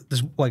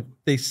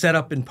 they set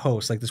up in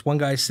post. Like this one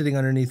guy sitting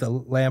underneath a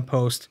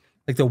lamppost,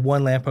 like the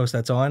one lamppost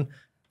that's on,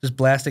 just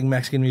blasting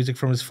Mexican music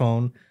from his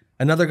phone.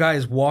 Another guy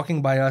is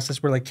walking by us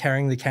as we're like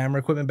carrying the camera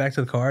equipment back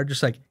to the car,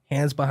 just like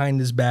hands behind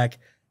his back,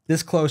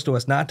 this close to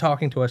us, not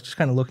talking to us, just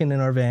kind of looking in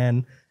our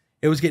van.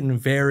 It was getting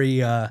very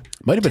Might have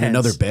been tense.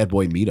 another bad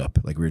boy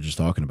meetup, like we were just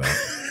talking about.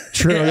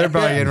 True. They're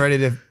probably getting ready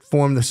to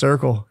form the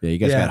circle. Yeah, you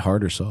guys Yeah. got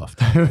hard or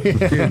soft.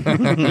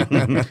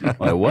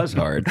 Well, it was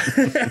hard.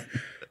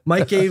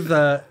 Mike gave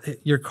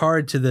your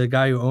card to the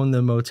guy who owned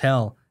the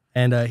motel,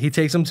 and he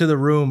takes him to the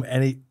room,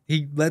 and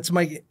he lets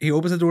Mike. He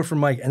opens the door for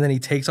Mike, and then he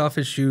takes off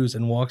his shoes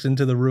and walks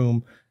into the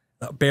room,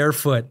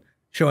 barefoot,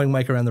 showing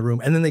Mike around the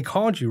room. And then they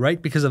called you,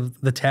 right, because of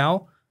the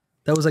towel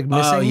that was like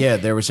missing. Oh, yeah,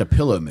 there was a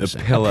pillow The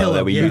missing. pillow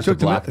that we yeah. used to Took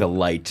the- block the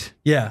light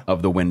Yeah,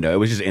 of the window. It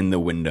was just in the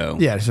window.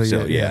 Yeah, so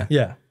yeah.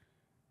 yeah.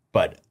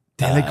 But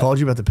Damn, they called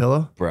you about the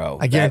pillow? bro,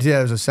 I guarantee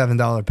that was a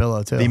 $7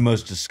 pillow too. the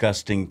most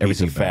disgusting piece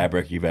Everything of bad.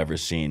 fabric you've ever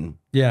seen.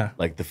 Yeah,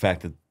 Like the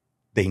fact that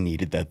they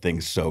needed that thing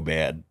so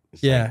bad.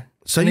 It's yeah.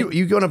 So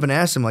you going up and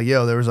asked him like,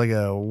 yo, there was like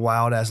a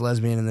wild ass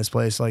lesbian in this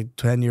place like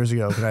 10 years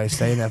ago. Could I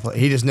stay in that place?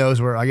 He just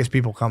knows where I guess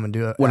people come and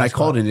do it. When I ask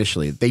called about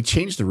initially, they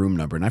changed the room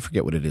number, and I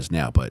forget what it is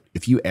now, but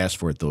if you ask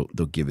for it, they'll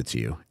give it to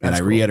you. And That's I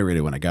cool.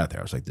 reiterated when I got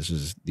there. I was like, this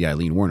is the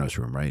Eileen Wuornos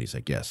room, right? He's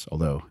like, yes.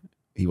 Although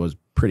he was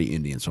pretty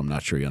Indian, so I'm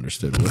not sure he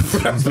understood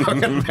what I was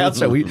talking about.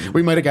 So we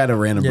might have got a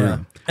random Yeah.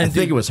 room. I And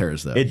think it was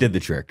hers, though. It did the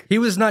trick. He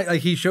was not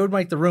like he showed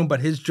Mike the room, but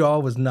his jaw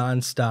was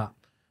nonstop.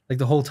 Like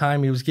the whole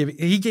time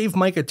he gave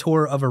Mike a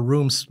tour of a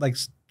room like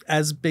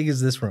as big as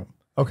this room.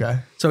 Okay.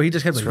 So he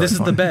just kept like, this is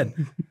the bed,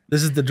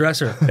 this is the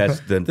dresser, That's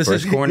the This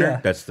first is- corner.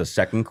 yeah. That's the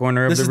second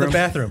corner of this the is room. the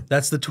bathroom,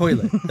 that's the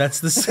toilet, that's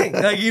the sink.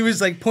 Like he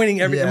was like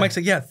pointing everything. Yeah. Mike's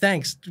like, yeah,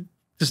 thanks.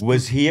 Just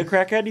Was he a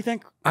crackhead, you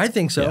think? I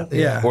think so.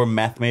 Yeah. Yeah. Or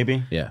meth,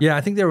 maybe? yeah. Yeah,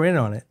 I think they were in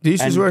on it. This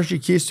is And- where she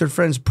kissed her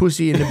friend's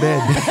pussy in the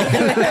bed.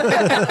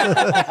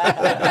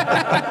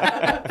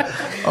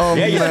 Oh,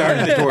 Yeah, you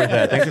started the tour with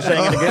that. Thanks for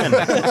saying it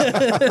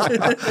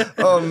again.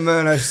 oh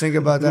man, I think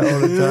about that all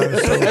the time.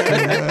 It's so cool,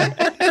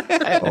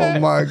 man. Oh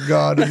my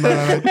god,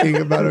 man, I think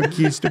about her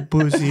kiss the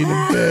pussy in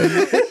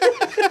the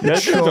bed.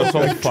 That's just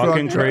so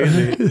fucking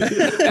crazy.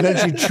 And then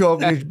she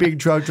choked this big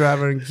truck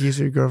driver and kissed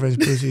her girlfriend's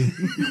pussy.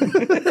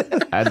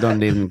 I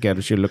don't even care.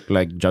 She looked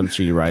like John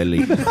C.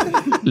 Reilly.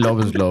 Love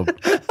is love.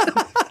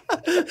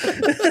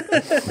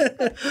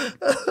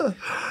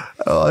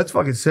 Oh, that's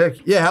fucking sick.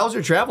 Yeah, how's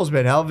your travels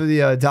been? How have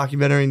the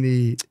documentary and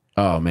the...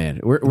 Oh man,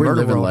 we're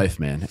living world. life,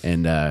 man,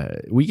 and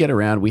we get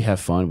around, we have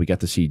fun. We got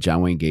to see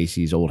John Wayne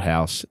Gacy's old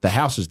house. The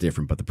house is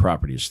different, but the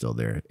property is still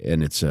there,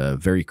 and it's a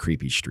very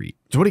creepy street.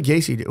 So what did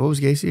Gacy do? What was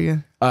Gacy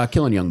again?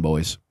 Killing young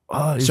boys.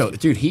 Oh, So,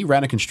 dude, he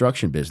ran a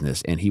construction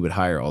business, and he would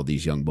hire all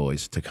these young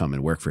boys to come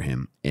and work for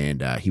him,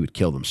 and he would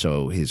kill them.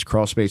 So his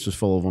crawl space was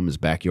full of them. His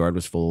backyard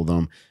was full of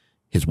them.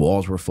 His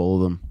walls were full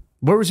of them.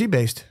 where was he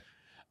based?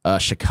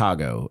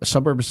 Chicago, a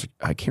suburb.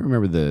 I can't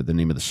remember the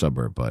name of the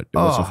suburb, but it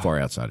wasn't far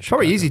outside of Chicago.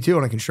 Probably easy too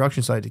on a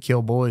construction site to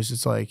kill boys.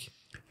 It's like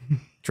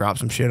drop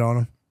some shit on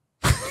them.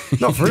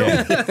 No, for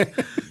real.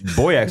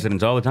 Boy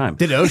accidents all the time.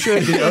 Did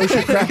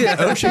OSHA crack?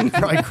 OSHA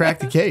probably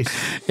cracked the case.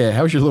 Yeah,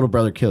 how was your little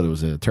brother killed? It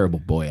was a terrible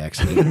boy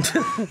accident.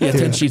 Yeah,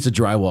 10 sheets of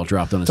drywall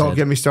dropped on his Don't head.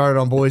 get me started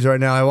on boys right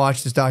now. I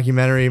watched this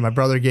documentary. My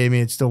brother gave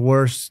me. It's the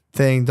worst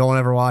thing. Don't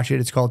ever watch it.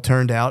 It's called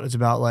Turned Out. It's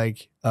about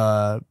like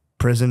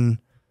prison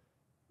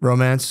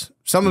romance.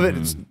 Some of it,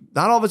 it's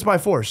not all of it's by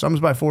force. Some's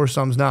by force,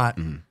 some's not.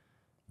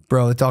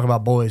 Bro, they talk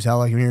about boys. How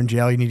like when you're in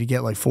jail, you need to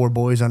get like 4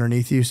 boys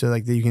underneath you, so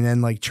like that you can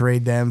then like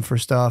trade them for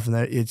stuff, and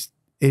that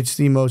it's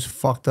the most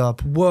fucked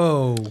up.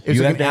 Whoa. It's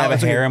You like have to an- have a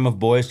it's like harem of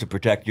boys to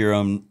protect your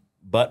own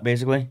butt,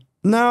 basically.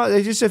 No,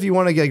 it's just if you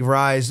want to like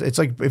rise. It's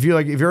like if you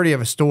already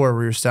have a store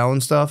where you're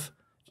selling stuff.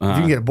 If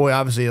you can get a boy,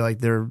 obviously like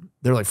they're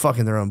like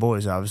fucking their own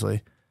boys,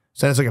 obviously.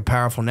 So then it's like a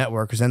powerful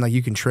network because then like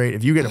you can trade.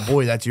 If you get a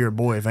boy, that's your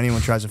boy. If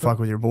anyone tries to fuck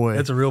with your boy,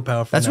 That's a real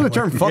powerful that's where the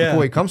term network. fuck Yeah.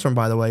 boy comes from.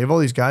 By the way, you have all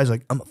these guys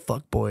like I'm a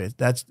fuck boy.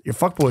 That's your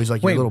fuck boy is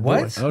like Wait, your little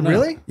what? boy. Oh, no.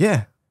 Really?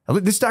 Yeah,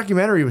 this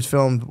documentary was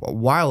filmed a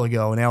while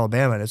ago in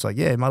Alabama, and it's like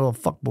yeah, my little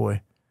fuck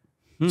boy.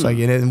 It's like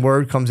and then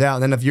word comes out,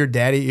 and then if you're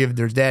daddy, if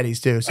there's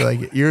daddies too, so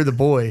like you're the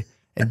boy,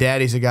 and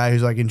daddy's the guy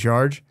who's like in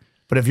charge.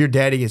 But if your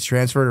daddy gets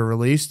transferred or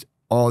released,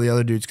 all the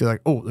other dudes go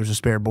like, oh, there's a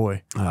spare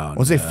boy. Oh,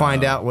 Once they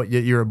find out what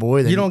you're a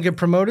boy, then You don't get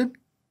promoted?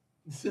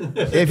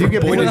 if you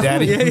get boy to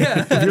daddy,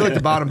 Yeah. if you're like the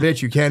bottom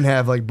bitch, you can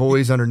have like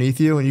boys underneath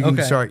you, and you can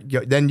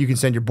Okay. then you can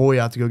send your boy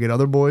out to go get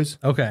other boys.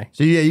 Okay.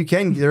 So yeah, you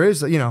can. There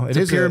is, you know, It's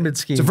a pyramid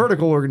scheme. It's a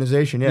vertical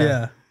organization. Yeah.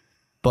 Yeah.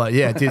 But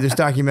yeah, dude, this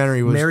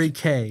documentary was Mary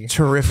Kay.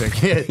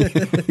 terrific.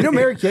 You know,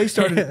 Mary Kay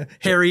started.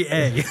 Harry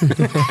A.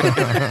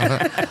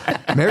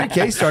 Mary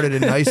Kay started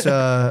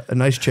a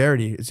nice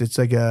charity. It's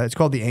like it's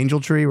called the Angel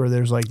Tree, where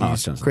there's like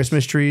these sounds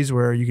Christmas trees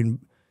where you can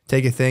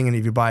take a thing, and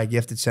if you buy a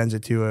gift, it sends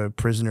it to a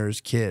prisoner's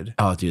kid.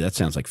 Oh, dude, that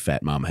sounds like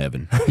Fat Mom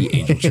Heaven. The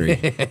Angel Tree.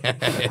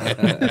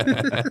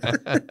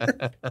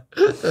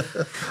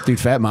 Dude,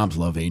 Fat Moms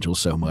love angels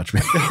so much,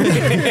 man.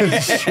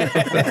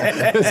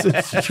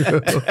 This is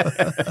true.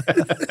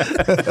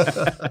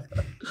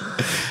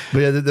 But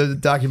yeah, the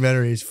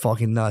documentary is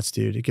fucking nuts,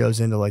 dude. It goes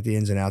into like the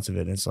ins and outs of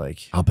it, and it's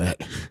like I'll bet.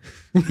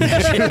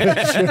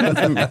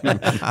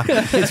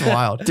 it's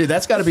wild. Dude,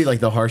 that's got to be like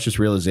the harshest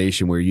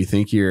realization where you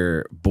think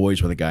you're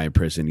boys with a guy in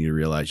prison, you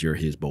realize you're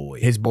his boy.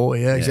 His boy,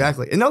 yeah,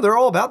 exactly. And no, they're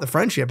all about the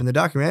friendship in the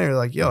documentary. They're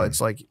like, yo,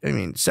 it's like, I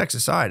mean, sex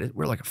aside,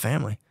 we're like a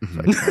family. It's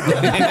like,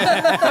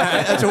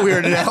 that's a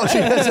weird analogy.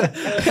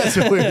 That's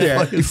a weird. Yeah,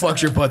 fucking- he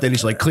fucks your butt, then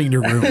he's like, clean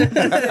your room.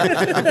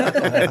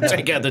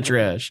 Take out the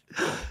trash.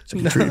 It's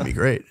like, you treated me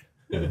great.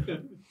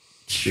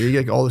 You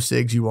get like all the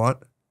cigs you want.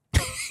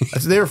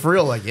 They were for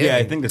real. Like, Yeah,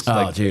 I think it's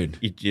like, dude.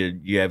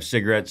 You have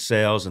cigarette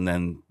sales, and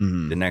then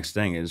the next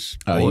thing is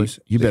Oh,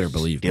 you better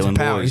believe it. stealing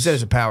power. boys. He said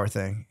it's a power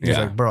thing. He's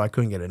Yeah. like, bro, I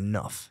couldn't get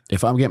enough.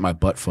 If I'm getting my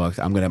butt fucked,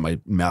 I'm going to have my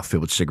mouth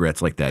filled with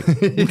cigarettes like that.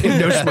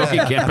 No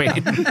smoking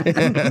campaign.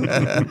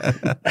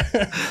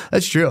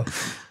 That's true.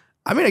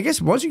 I mean, I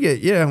guess once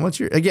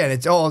you're, again,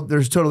 it's all,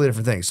 there's totally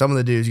different things. Some of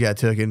the dudes got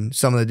taken.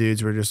 Some of the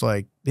dudes were just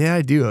like, yeah,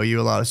 I do owe you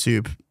a lot of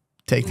soup.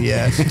 Take the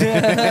ass. So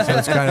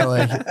it's kind of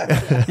like,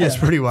 it's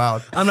pretty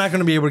wild. I'm not going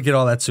to be able to get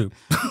all that soup.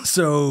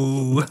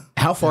 So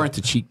How far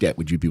into cheek debt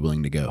would you be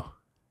willing to go?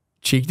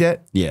 Cheek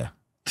debt? Yeah.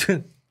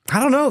 I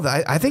don't know.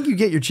 I think you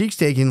get your cheeks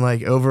taken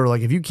like over,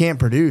 like if you can't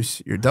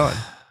produce, you're done.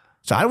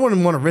 So I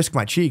wouldn't want to risk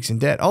my cheeks in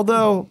debt.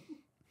 Although,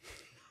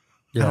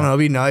 I don't know, it'd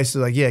be nice to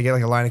like, yeah, get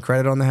like a line of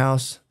credit on the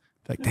house.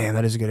 Like, damn,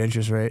 that is a good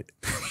interest rate.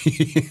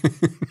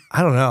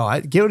 I don't know.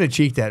 Giving a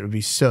cheek debt would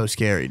be so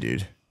scary,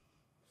 dude.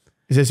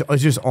 It's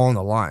just on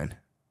the line.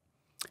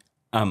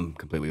 I'm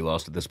completely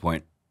lost at this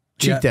point.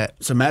 Cheek debt.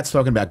 So Matt's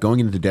talking about going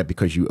into debt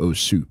because you owe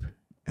soup.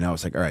 And I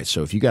was like, all right,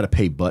 so if you got to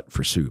pay butt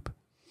for soup,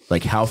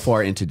 like how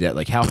far into debt,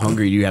 like how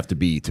hungry do you have to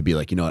be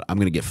like, you know what, I'm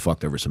going to get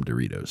fucked over some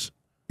Doritos.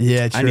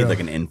 Yeah, true. I need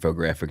like an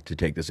infographic to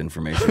take this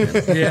information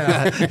in.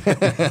 yeah.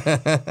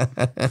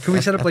 Can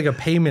we set up like a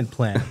payment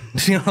plan?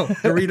 You know,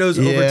 Doritos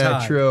over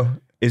time. true.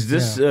 Is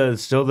this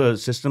still the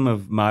system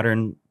of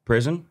modern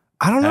prison?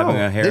 I don't know. Having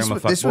a harem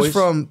of This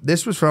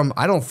fuckboys? was from.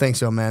 I don't think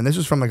so, man. This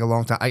was from like a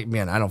long time.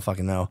 I don't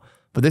fucking know.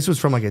 But this was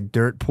from like a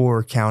dirt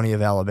poor county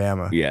of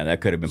Alabama. Yeah, that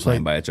could have been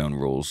playing by its own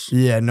rules.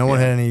 Yeah, no one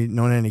had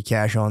any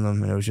cash on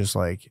them, and it was just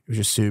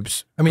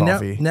soups. I mean,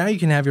 coffee. now you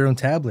can have your own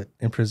tablet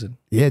in prison,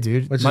 Yeah,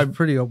 dude. which is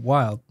pretty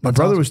wild. My That's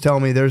brother awesome. was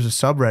telling me there's a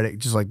subreddit,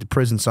 just like the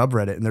prison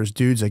subreddit, and there's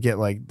dudes that get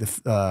like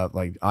the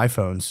like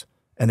iPhones,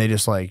 and they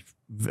just like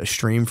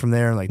stream from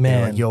there, and like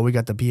they're like, yo, we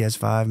got the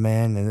PS5,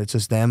 man, and it's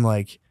just them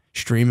like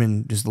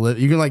streaming, just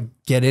you can like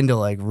get into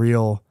like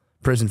real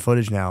prison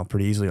footage now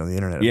pretty easily on the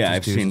internet. Yeah, Just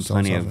I've dudes seen and stuff.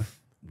 plenty of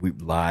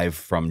live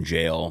from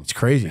jail. It's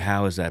crazy.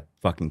 How is that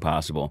fucking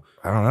possible?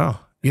 I don't know.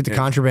 You get the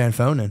contraband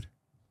phone in.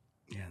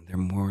 Yeah, they're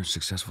more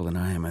successful than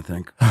I am, I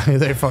think.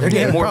 They're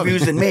getting more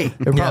views than me.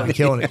 They're probably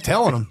killing it.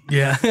 Telling them.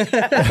 Yeah. Get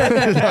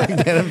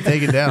them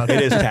taken down.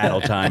 It is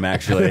tattle time,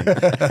 actually.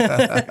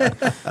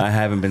 I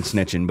haven't been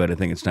snitching, but I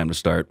think it's time to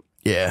start.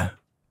 Yeah.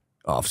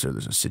 Officer,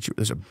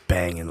 there's a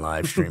banging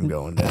live stream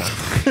going down.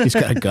 He's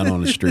got a gun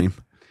on the stream.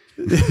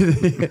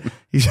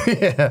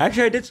 Yeah.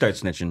 Actually, I did start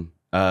snitching.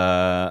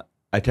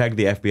 I tagged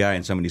the FBI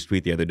in somebody's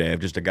tweet the other day of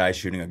just a guy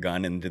shooting a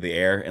gun into the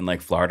air in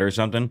like Florida or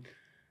something.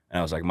 And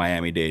I was like,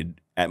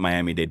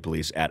 Miami-Dade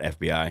police at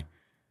FBI.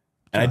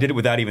 And I did it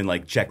without even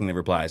like checking the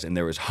replies. And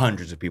there was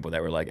hundreds of people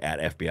that were like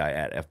at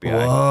FBI.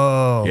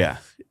 Whoa. Yeah.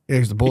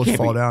 Because the bullets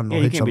fall down. Yeah,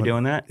 you can't be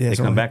doing that. Yeah, they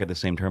come someone- back at the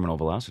same terminal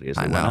velocity as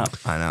they I went know. up.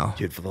 I know.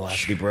 Dude, for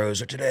velocity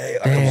bros are today.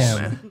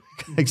 Damn.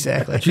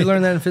 Exactly. Did you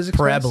learn that in physics?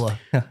 class? Parabola.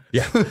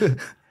 Yeah.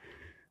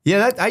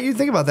 Yeah, you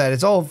think about that.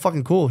 It's all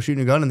fucking cool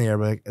shooting a gun in the air,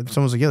 but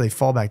someone's like, yeah, they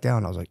fall back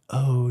down. I was like,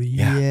 oh,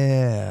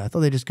 yeah. I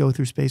thought they just go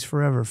through space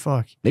forever.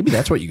 Fuck. Maybe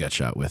that's what you got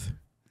shot with.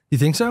 You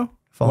think so?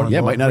 Falling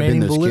Yeah, bullet. might not have been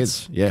Raining those bullets?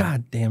 kids. Yeah.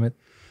 God damn it.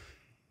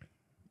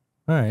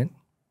 All right.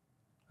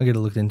 I'll get it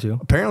looked into.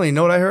 Apparently, you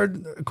know what I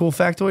heard? A cool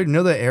factoid. You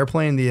know the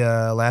airplane, the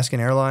Alaskan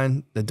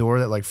airline, the door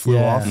that like flew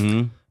Yeah. off?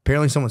 Mhm.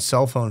 Apparently, someone's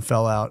cell phone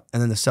fell out,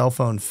 and then the cell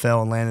phone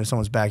fell and landed in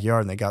someone's backyard,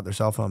 and they got their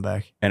cell phone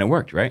back. And it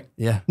worked, right?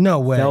 Yeah. No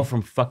way. Fell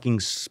from fucking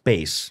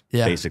space,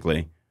 Yeah.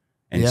 basically,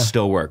 and Yeah.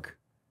 still work.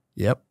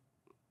 Yep.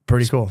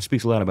 Pretty cool.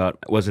 Speaks a lot about,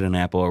 was it an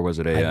Apple or was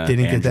it a I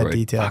didn't get that Android?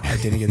 detail. I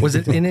didn't get. Was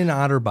that it in an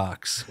otter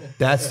box?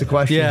 That's the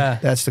question. Yeah.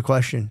 That's the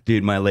question.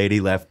 Dude, my lady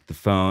left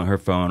her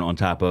phone on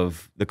top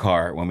of the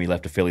car when we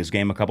left a Phillies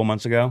game a couple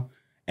months ago.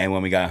 And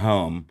when we got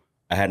home,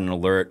 I had an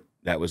alert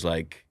that was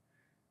like,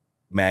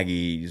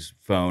 Maggie's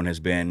phone has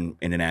been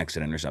in an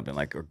accident or something,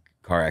 like a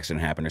car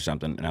accident happened or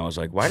something. And I was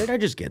like, why did I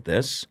just get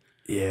this?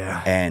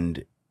 Yeah.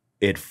 And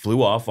it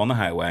flew off on the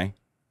highway.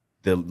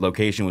 The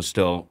location was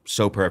still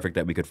so perfect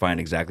that we could find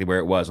exactly where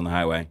it was on the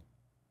highway.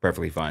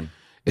 Perfectly fine.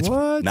 It's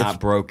What? Not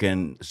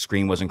broken. The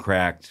screen wasn't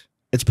cracked.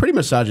 It's pretty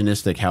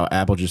misogynistic how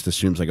Apple just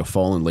assumes like a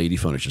fallen lady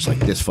phone is just like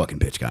this fucking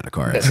bitch got in a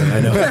car accident. I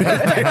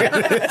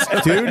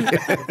know.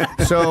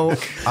 Dude. So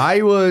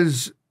I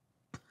was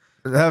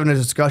having a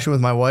discussion with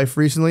my wife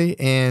recently,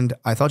 and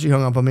I thought she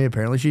hung up on me.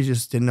 Apparently, she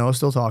just didn't know I was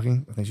still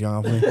talking. I think she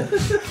hung up on me.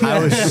 I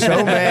was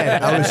so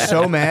mad. I was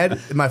so mad.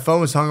 My phone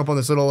was hung up on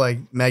this little like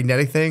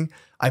magnetic thing.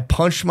 I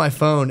punched my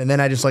phone, and then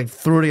I just like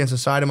threw it against the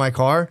side of my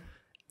car.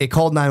 It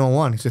called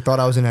 911 because it thought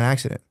I was in an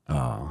accident.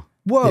 Oh.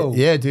 Whoa.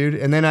 Yeah, dude.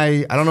 And then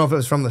I don't know if it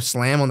was from the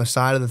slam on the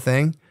side of the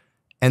thing.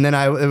 And then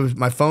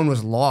my phone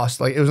was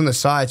lost. Like it was on the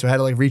side, so I had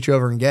to like reach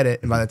over and get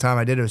it. And by the time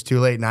I did, it was too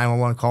late.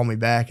 911 called me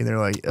back, and they're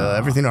like,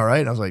 "Everything all right?"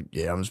 And I was like,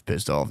 "Yeah, I'm just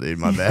pissed off, dude.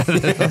 My bad."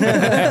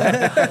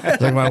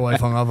 It's like my wife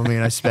hung up on me,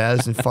 and I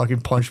spazzed and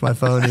fucking punched my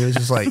phone. He was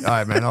just like, "All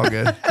right, man, all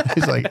good."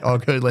 He's like, "All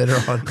good." Later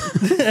on,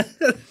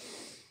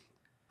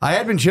 I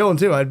had been chilling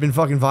too. I'd been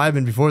fucking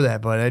vibing before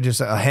that, but I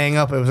just a hang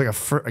up. It was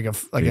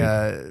like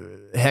a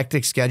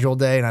hectic schedule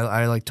day, and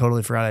I like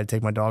totally forgot I had to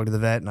take my dog to the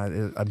vet,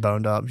 and I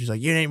boned up. She's like,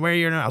 "You ain't where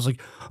you're not." I was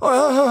like,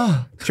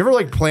 "Oh." Did you ever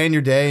like plan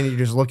your day and you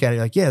just look at it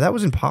like, "Yeah, that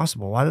was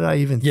impossible. Why did I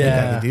even think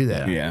I could do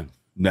that?" Yeah.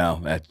 No,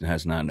 that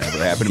has not ever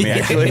happened to me,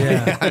 actually.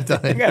 Yeah. I've done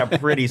I it. got a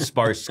pretty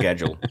sparse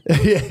schedule.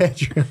 Yeah,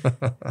 true.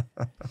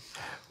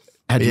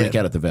 How'd you Yeah. make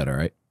out at the vet, all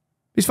right?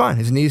 He's fine.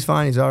 His knee's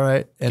fine. He's all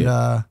right, and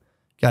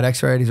got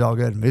X-rayed. He's all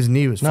good. His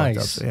knee was fucked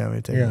up. Nice. So yeah,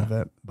 we take him Yeah. to the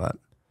vet, but.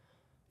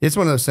 It's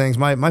one of those things.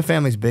 My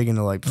family's big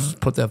into like,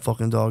 put that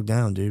fucking dog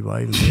down, dude.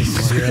 Why even? I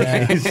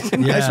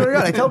swear to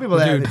God, I tell people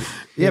that. Dude.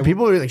 Yeah,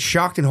 people are like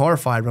shocked and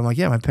horrified. But I'm like,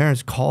 yeah, my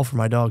parents call for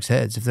my dog's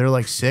heads. If they're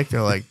like sick,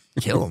 they're like,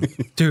 kill them.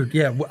 Dude,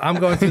 yeah, I'm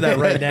going through that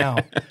right now.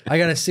 I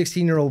got a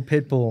 16-year-old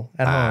pit bull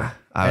at home.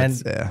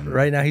 And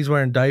right now he's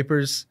wearing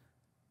diapers.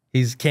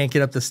 He's can't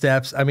get up the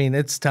steps. I mean,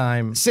 it's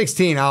time.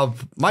 16.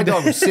 My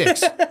dog was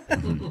 6.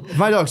 If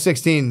my dog's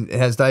 16, it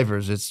has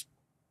diapers. It's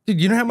Dude,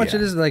 you know how much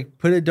it is to like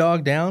put a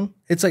dog down?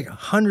 It's like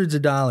hundreds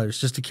of dollars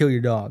just to kill your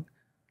dog.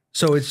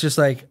 So it's just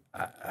like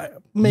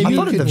maybe I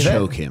thought You at could the vet-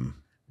 choke him.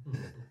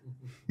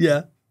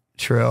 yeah.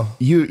 true.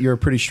 You're a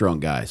pretty strong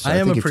guy, so I I,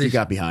 am think a if pretty- you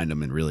got behind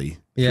him and really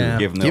Yeah.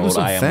 Give him the Give him old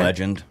some I am Fent.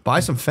 legend. Buy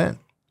some Fent.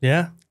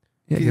 Yeah.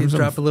 Yeah, You give him some.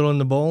 drop a little in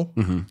the bowl.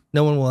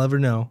 No one will ever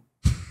know.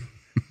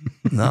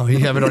 No, you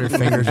have it on your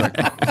fingers. Like,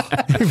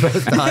 you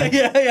both die.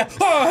 yeah.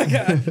 Oh my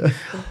God.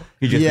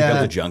 He just Yeah.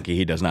 becomes a junkie.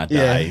 He does not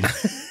Yeah. die.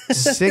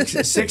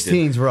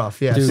 16's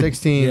rough. Yeah, Dude,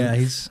 16. Yeah,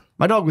 he's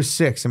My dog was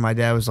 6, and my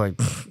dad was like,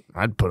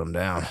 I'd put him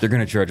down. They're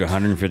going to charge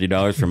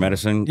 $150 for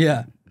medicine.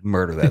 yeah.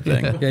 murder that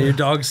thing. Yeah, your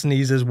dog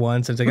sneezes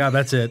once. And it's like, oh,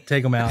 that's it.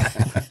 Take him out.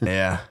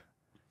 Yeah.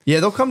 Yeah,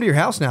 they'll come to your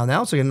house now.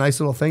 Now it's like a nice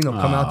little thing. They'll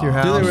come out to your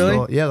house. Do they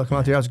really? They'll come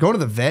out to your house. Going to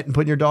the vet and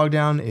putting your dog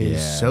down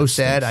is so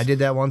sad. I did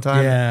that one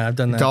time. Yeah, I've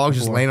done that. Dog's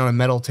just before. laying on a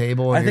metal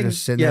table and you're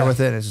just sitting there with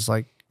it. And it's just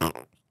like,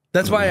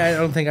 That's why I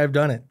don't think I've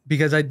done it,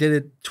 because I did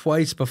it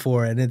twice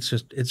before, and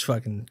it's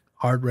fucking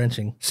heart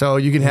wrenching. so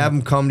you can have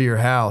them come to your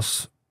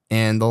house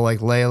and they'll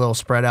like lay a little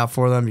spread out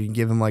for them. You can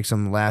give them like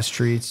some last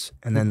treats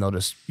and then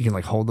you can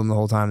like hold them the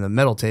whole time. The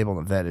metal table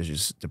in the vet is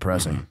just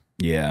depressing.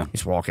 Yeah.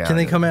 Just walk out. Can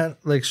they come out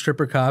like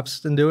stripper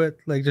cops and do it?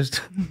 Like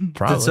just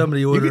Probably. did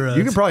somebody order?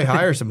 You could probably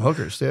hire some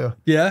hookers too.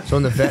 Yeah. So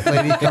when the vet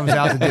lady comes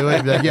out to do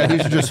it, be like, yeah,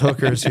 these are just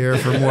hookers here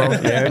for more.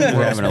 Yeah,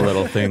 we're having a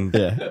little thing.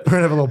 Yeah. We're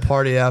gonna have a little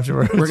party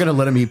afterwards. We're going to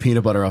let him eat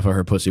peanut butter off of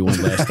her pussy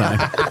one last time.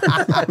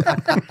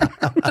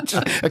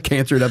 Just a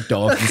cancered up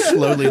dog just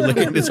slowly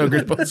licking his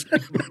hooker's pussy.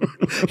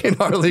 Can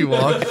hardly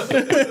walk.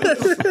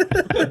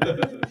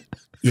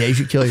 Yeah, you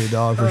should kill your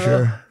dog for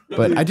sure.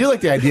 But I do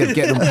like the idea of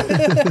getting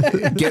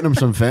them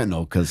some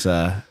fentanyl, because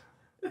I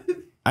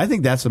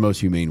think that's the most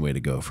humane way to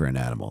go for an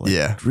animal. Like,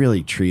 Yeah.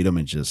 really treat them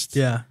and just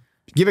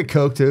Give it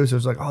Coke too, so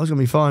it's like, oh, it's gonna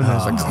be fun. And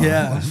it's like,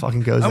 Yeah. it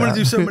fucking goes. I'm gonna out.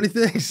 do so many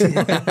things. So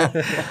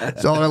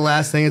the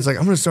last thing, it's like,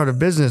 I'm gonna start a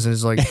business, and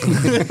it's like,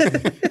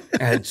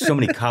 I had so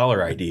many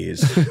collar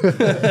ideas. All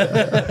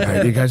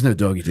right, you guys know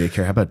doggy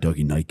daycare. How about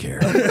doggy night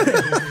care?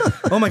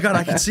 Oh my god,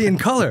 I can see in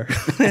color.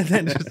 And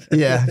then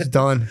yeah, it's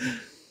done.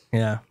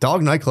 yeah.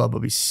 Dog nightclub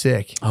would be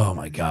sick. Oh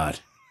my god.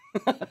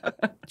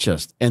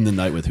 Just end the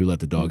night with who let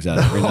the dogs out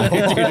every night.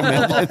 Dude,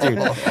 imagine, dude,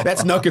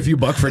 that's nuck if you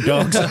buck for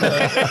dogs.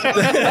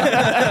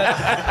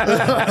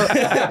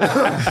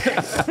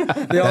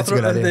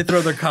 They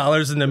throw their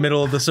collars in the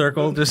middle of the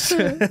circle. Just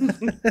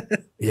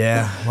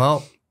Yeah.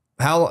 Well,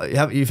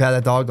 you've had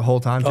that dog the whole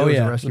time? Too, oh as a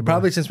yeah, rescue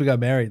probably dog? since we got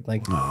married.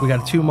 Like we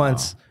got it 2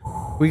 months.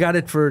 We got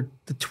it for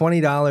the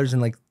 $20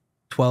 and like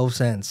 12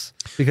 cents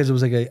because it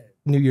was like a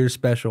New Year's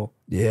special.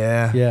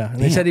 Yeah. Yeah,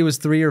 and they said he was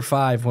 3 or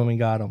 5 when we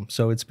got him.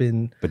 So it's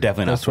been But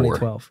definitely not since 4.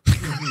 2012.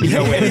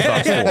 No way this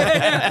dog's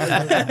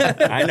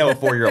 4. I know a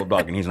 4-year-old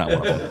dog, and he's not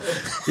one of them.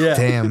 Yeah.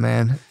 Damn,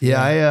 man.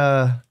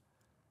 Yeah,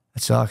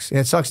 it sucks. And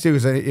it sucks too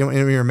because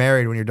when you're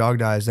married, when your dog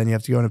dies, then you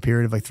have to go in a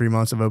period of like 3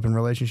 months of open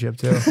relationship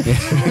too.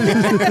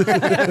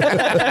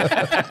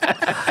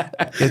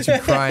 Gets you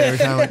crying every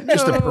time. Like,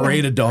 Just a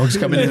parade of dogs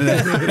coming in and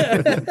out.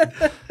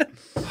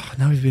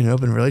 now we've been in an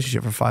open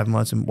relationship for 5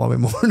 months and while we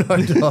mourn our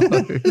dog.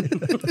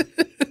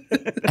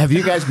 Have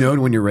you guys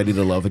known when you're ready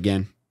to love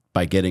again?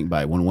 By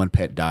when one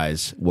pet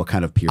dies, what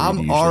kind of period do you I'm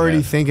usually already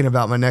have? thinking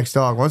about my next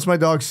dog. Once my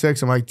dog's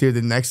 6, I'm like, dude,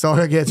 the next dog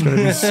I get is going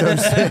to be so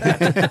sick.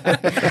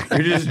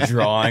 You're just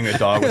drawing a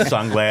dog with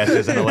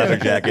sunglasses and a leather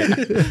jacket.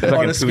 Fucking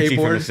a Poochie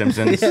from The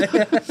Simpsons.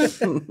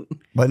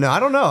 But no,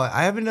 I don't know.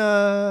 I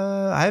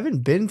haven't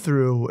been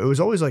through. It was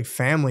always like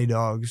family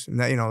dogs, and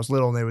that I was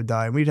little and they would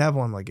die, and we'd have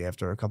one like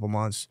after a couple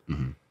months.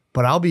 Mm-hmm.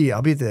 But I'll be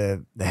at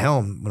the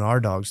helm when our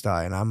dogs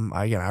die, and I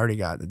already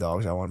got the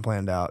dogs I want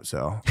planned out,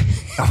 so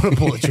I'm gonna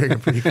pull the trigger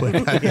pretty quick.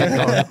 Is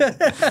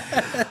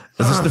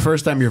this the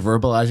first time you're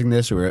verbalizing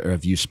this, or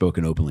have you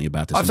spoken openly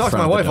about this? I've talked to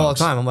my wife all the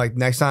dogs? time. I'm like,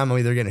 next time I'm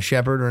either getting a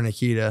Shepherd or an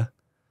Akita.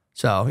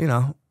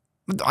 So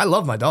I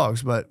love my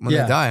dogs, but when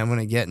they die, I'm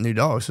gonna get new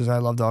dogs because I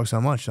love dogs so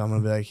much. So I'm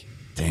gonna be like,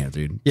 damn,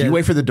 dude. Yeah. Do you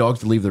wait for the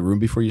dogs to leave the room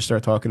before you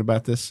start talking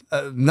about this?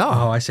 no.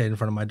 Oh, I say it in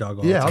front of my dog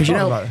all the Yeah, time. I'll Because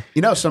talk about it.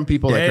 you know, some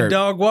people like Dead are,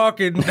 dog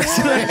walking.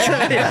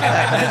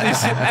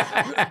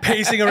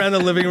 Pacing around the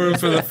living room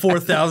for the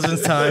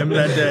 4,000th time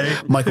that day.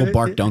 Michael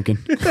Bark Duncan.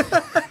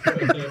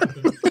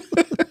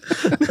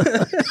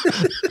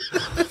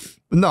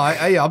 No,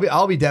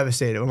 I'll be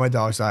devastated when my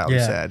dogs die. I'll be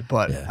Yeah. sad,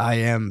 but I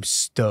am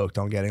stoked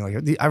on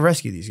getting I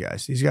rescued these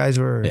guys. These guys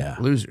were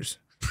losers.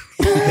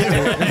 These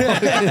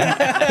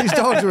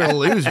dogs were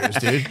losers,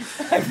 dude.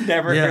 I've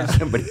never heard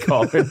somebody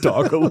call their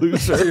dog a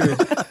loser.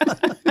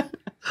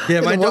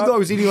 Yeah, my My one dog. dog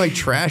was eating like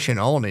trash in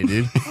Olney,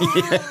 dude.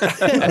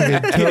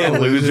 Total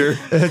loser.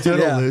 Total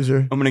Yeah.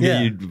 loser. I'm going to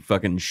give you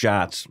fucking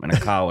shots and a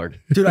collar.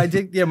 Dude, I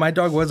did. Yeah, my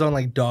dog was on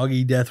like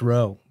doggy death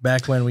row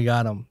back when we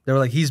got him. They were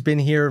like, he's been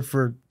here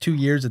for 2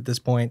 years at this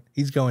point.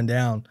 He's going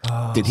down.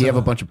 Did he have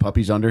a bunch of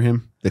puppies under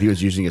him that he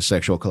was using as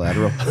sexual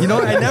collateral? You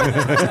know, I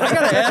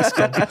gotta ask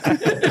him.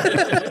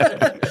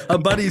 A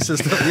buddy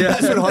system. Yeah.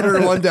 That's what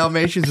 101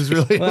 Dalmatians is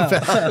really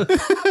about.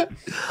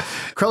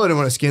 Crowley didn't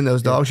want to skin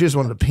those dogs. She just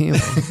wanted to pee them.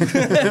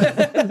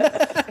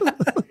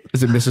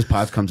 Is it Mrs.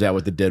 Potts comes out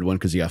with the dead one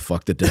because he got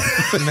fucked to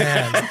death?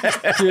 Man.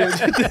 Dude.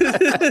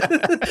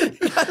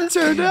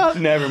 Turned out.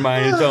 Never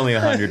mind. It's only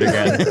 100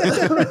 again.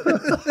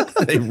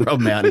 They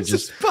rub him out and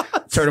just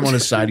turn him on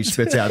his side. He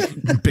spits out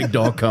big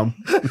dog cum.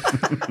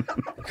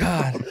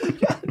 God.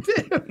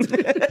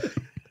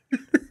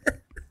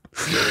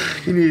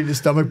 He needed a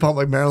stomach pump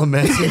like Marilyn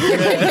Manson.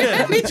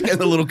 He's got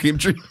a little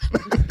Kimchi.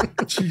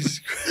 Jesus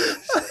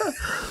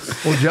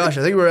Christ. Well, Josh,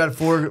 I think we're at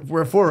 4.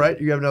 We're at 4, right?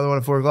 You have another one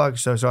at 4 o'clock.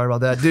 So sorry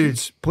about that,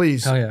 dudes.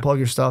 Please plug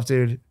your stuff,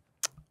 dude.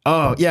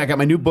 Oh, yeah, I got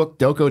my new book,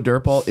 Delco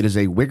Dirtball. It is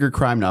a Wigger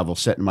crime novel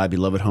set in my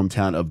beloved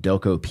hometown of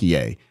Delco,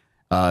 PA.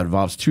 It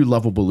involves two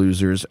lovable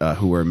losers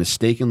who were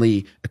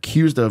mistakenly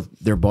accused of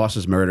their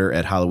boss's murder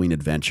at Halloween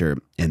Adventure,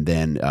 and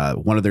then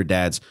one of their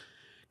dads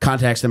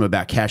contacts them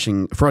about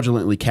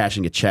fraudulently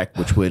cashing a check,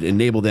 which would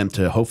enable them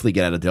to hopefully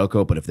get out of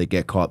Delco. But if they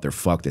get caught, they're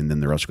fucked, and then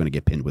they're also going to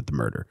get pinned with the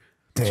murder.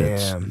 Damn.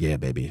 So yeah,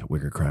 baby,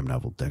 wicked crime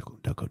novel, Delco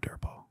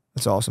Dirtball.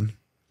 That's awesome.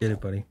 Get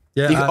it, buddy.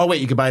 Yeah.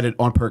 You can buy it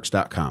on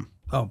perks.com.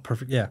 Oh,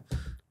 perfect. Yeah.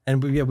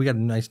 And we got a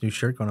nice new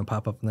shirt going to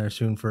pop up in there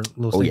soon for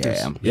Lil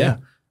Stinkers. Yeah.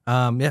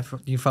 You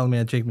can follow me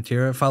at Jake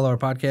Matera. Follow our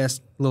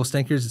podcast, Lil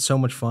Stinkers. It's so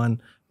much fun.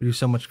 We do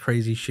so much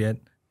crazy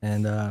shit.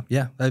 And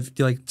if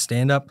you like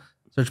stand up,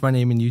 search my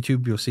name in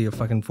YouTube. You'll see a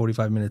fucking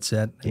 45-minute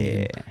set.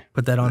 And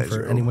put that on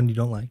for anyone you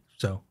don't like.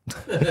 So.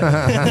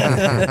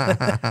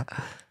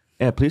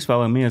 Yeah, please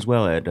follow me as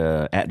well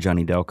at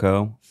Johnny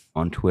Delco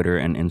on Twitter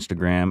and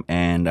Instagram.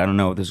 And I don't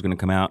know if this is going to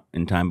come out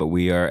in time, but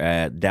we are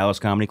at Dallas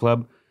Comedy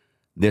Club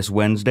this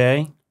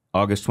Wednesday,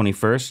 August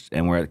 21st,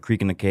 and we're at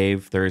Creek in the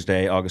Cave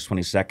Thursday, August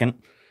 22nd.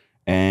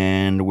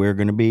 And we're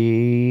going to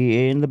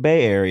be in the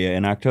Bay Area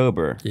in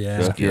October.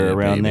 Yeah. So if you're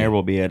around there,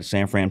 we'll be at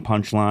San Fran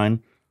Punchline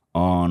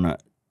on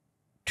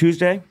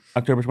Tuesday,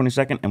 October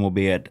 22nd, and we'll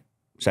be at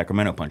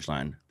Sacramento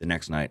Punchline the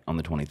next night on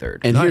the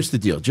 23rd. And here's the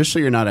deal, just so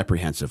you're not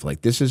apprehensive,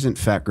 like this isn't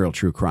Fat Girl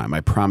True Crime.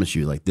 I promise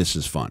you, like this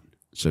is fun.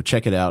 So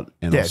check it out.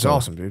 And Yeah, it's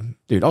awesome, dude.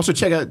 Dude, also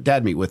check out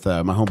Dad Meat with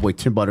my homeboy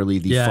Tim Butterly,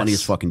 the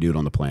funniest fucking dude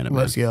on the planet, man.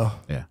 Let's go.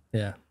 Yeah.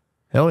 Yeah.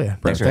 Hell yeah.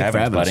 Thanks for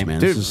having us, buddy. us, man.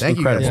 Dude, This is thank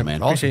you incredible, guys.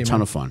 man. Awesome. Appreciate it, Ton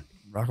man. of fun.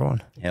 Rock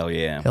on. Hell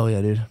yeah. Hell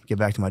yeah, dude. Get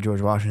back to my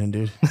George Washington,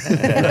 dude.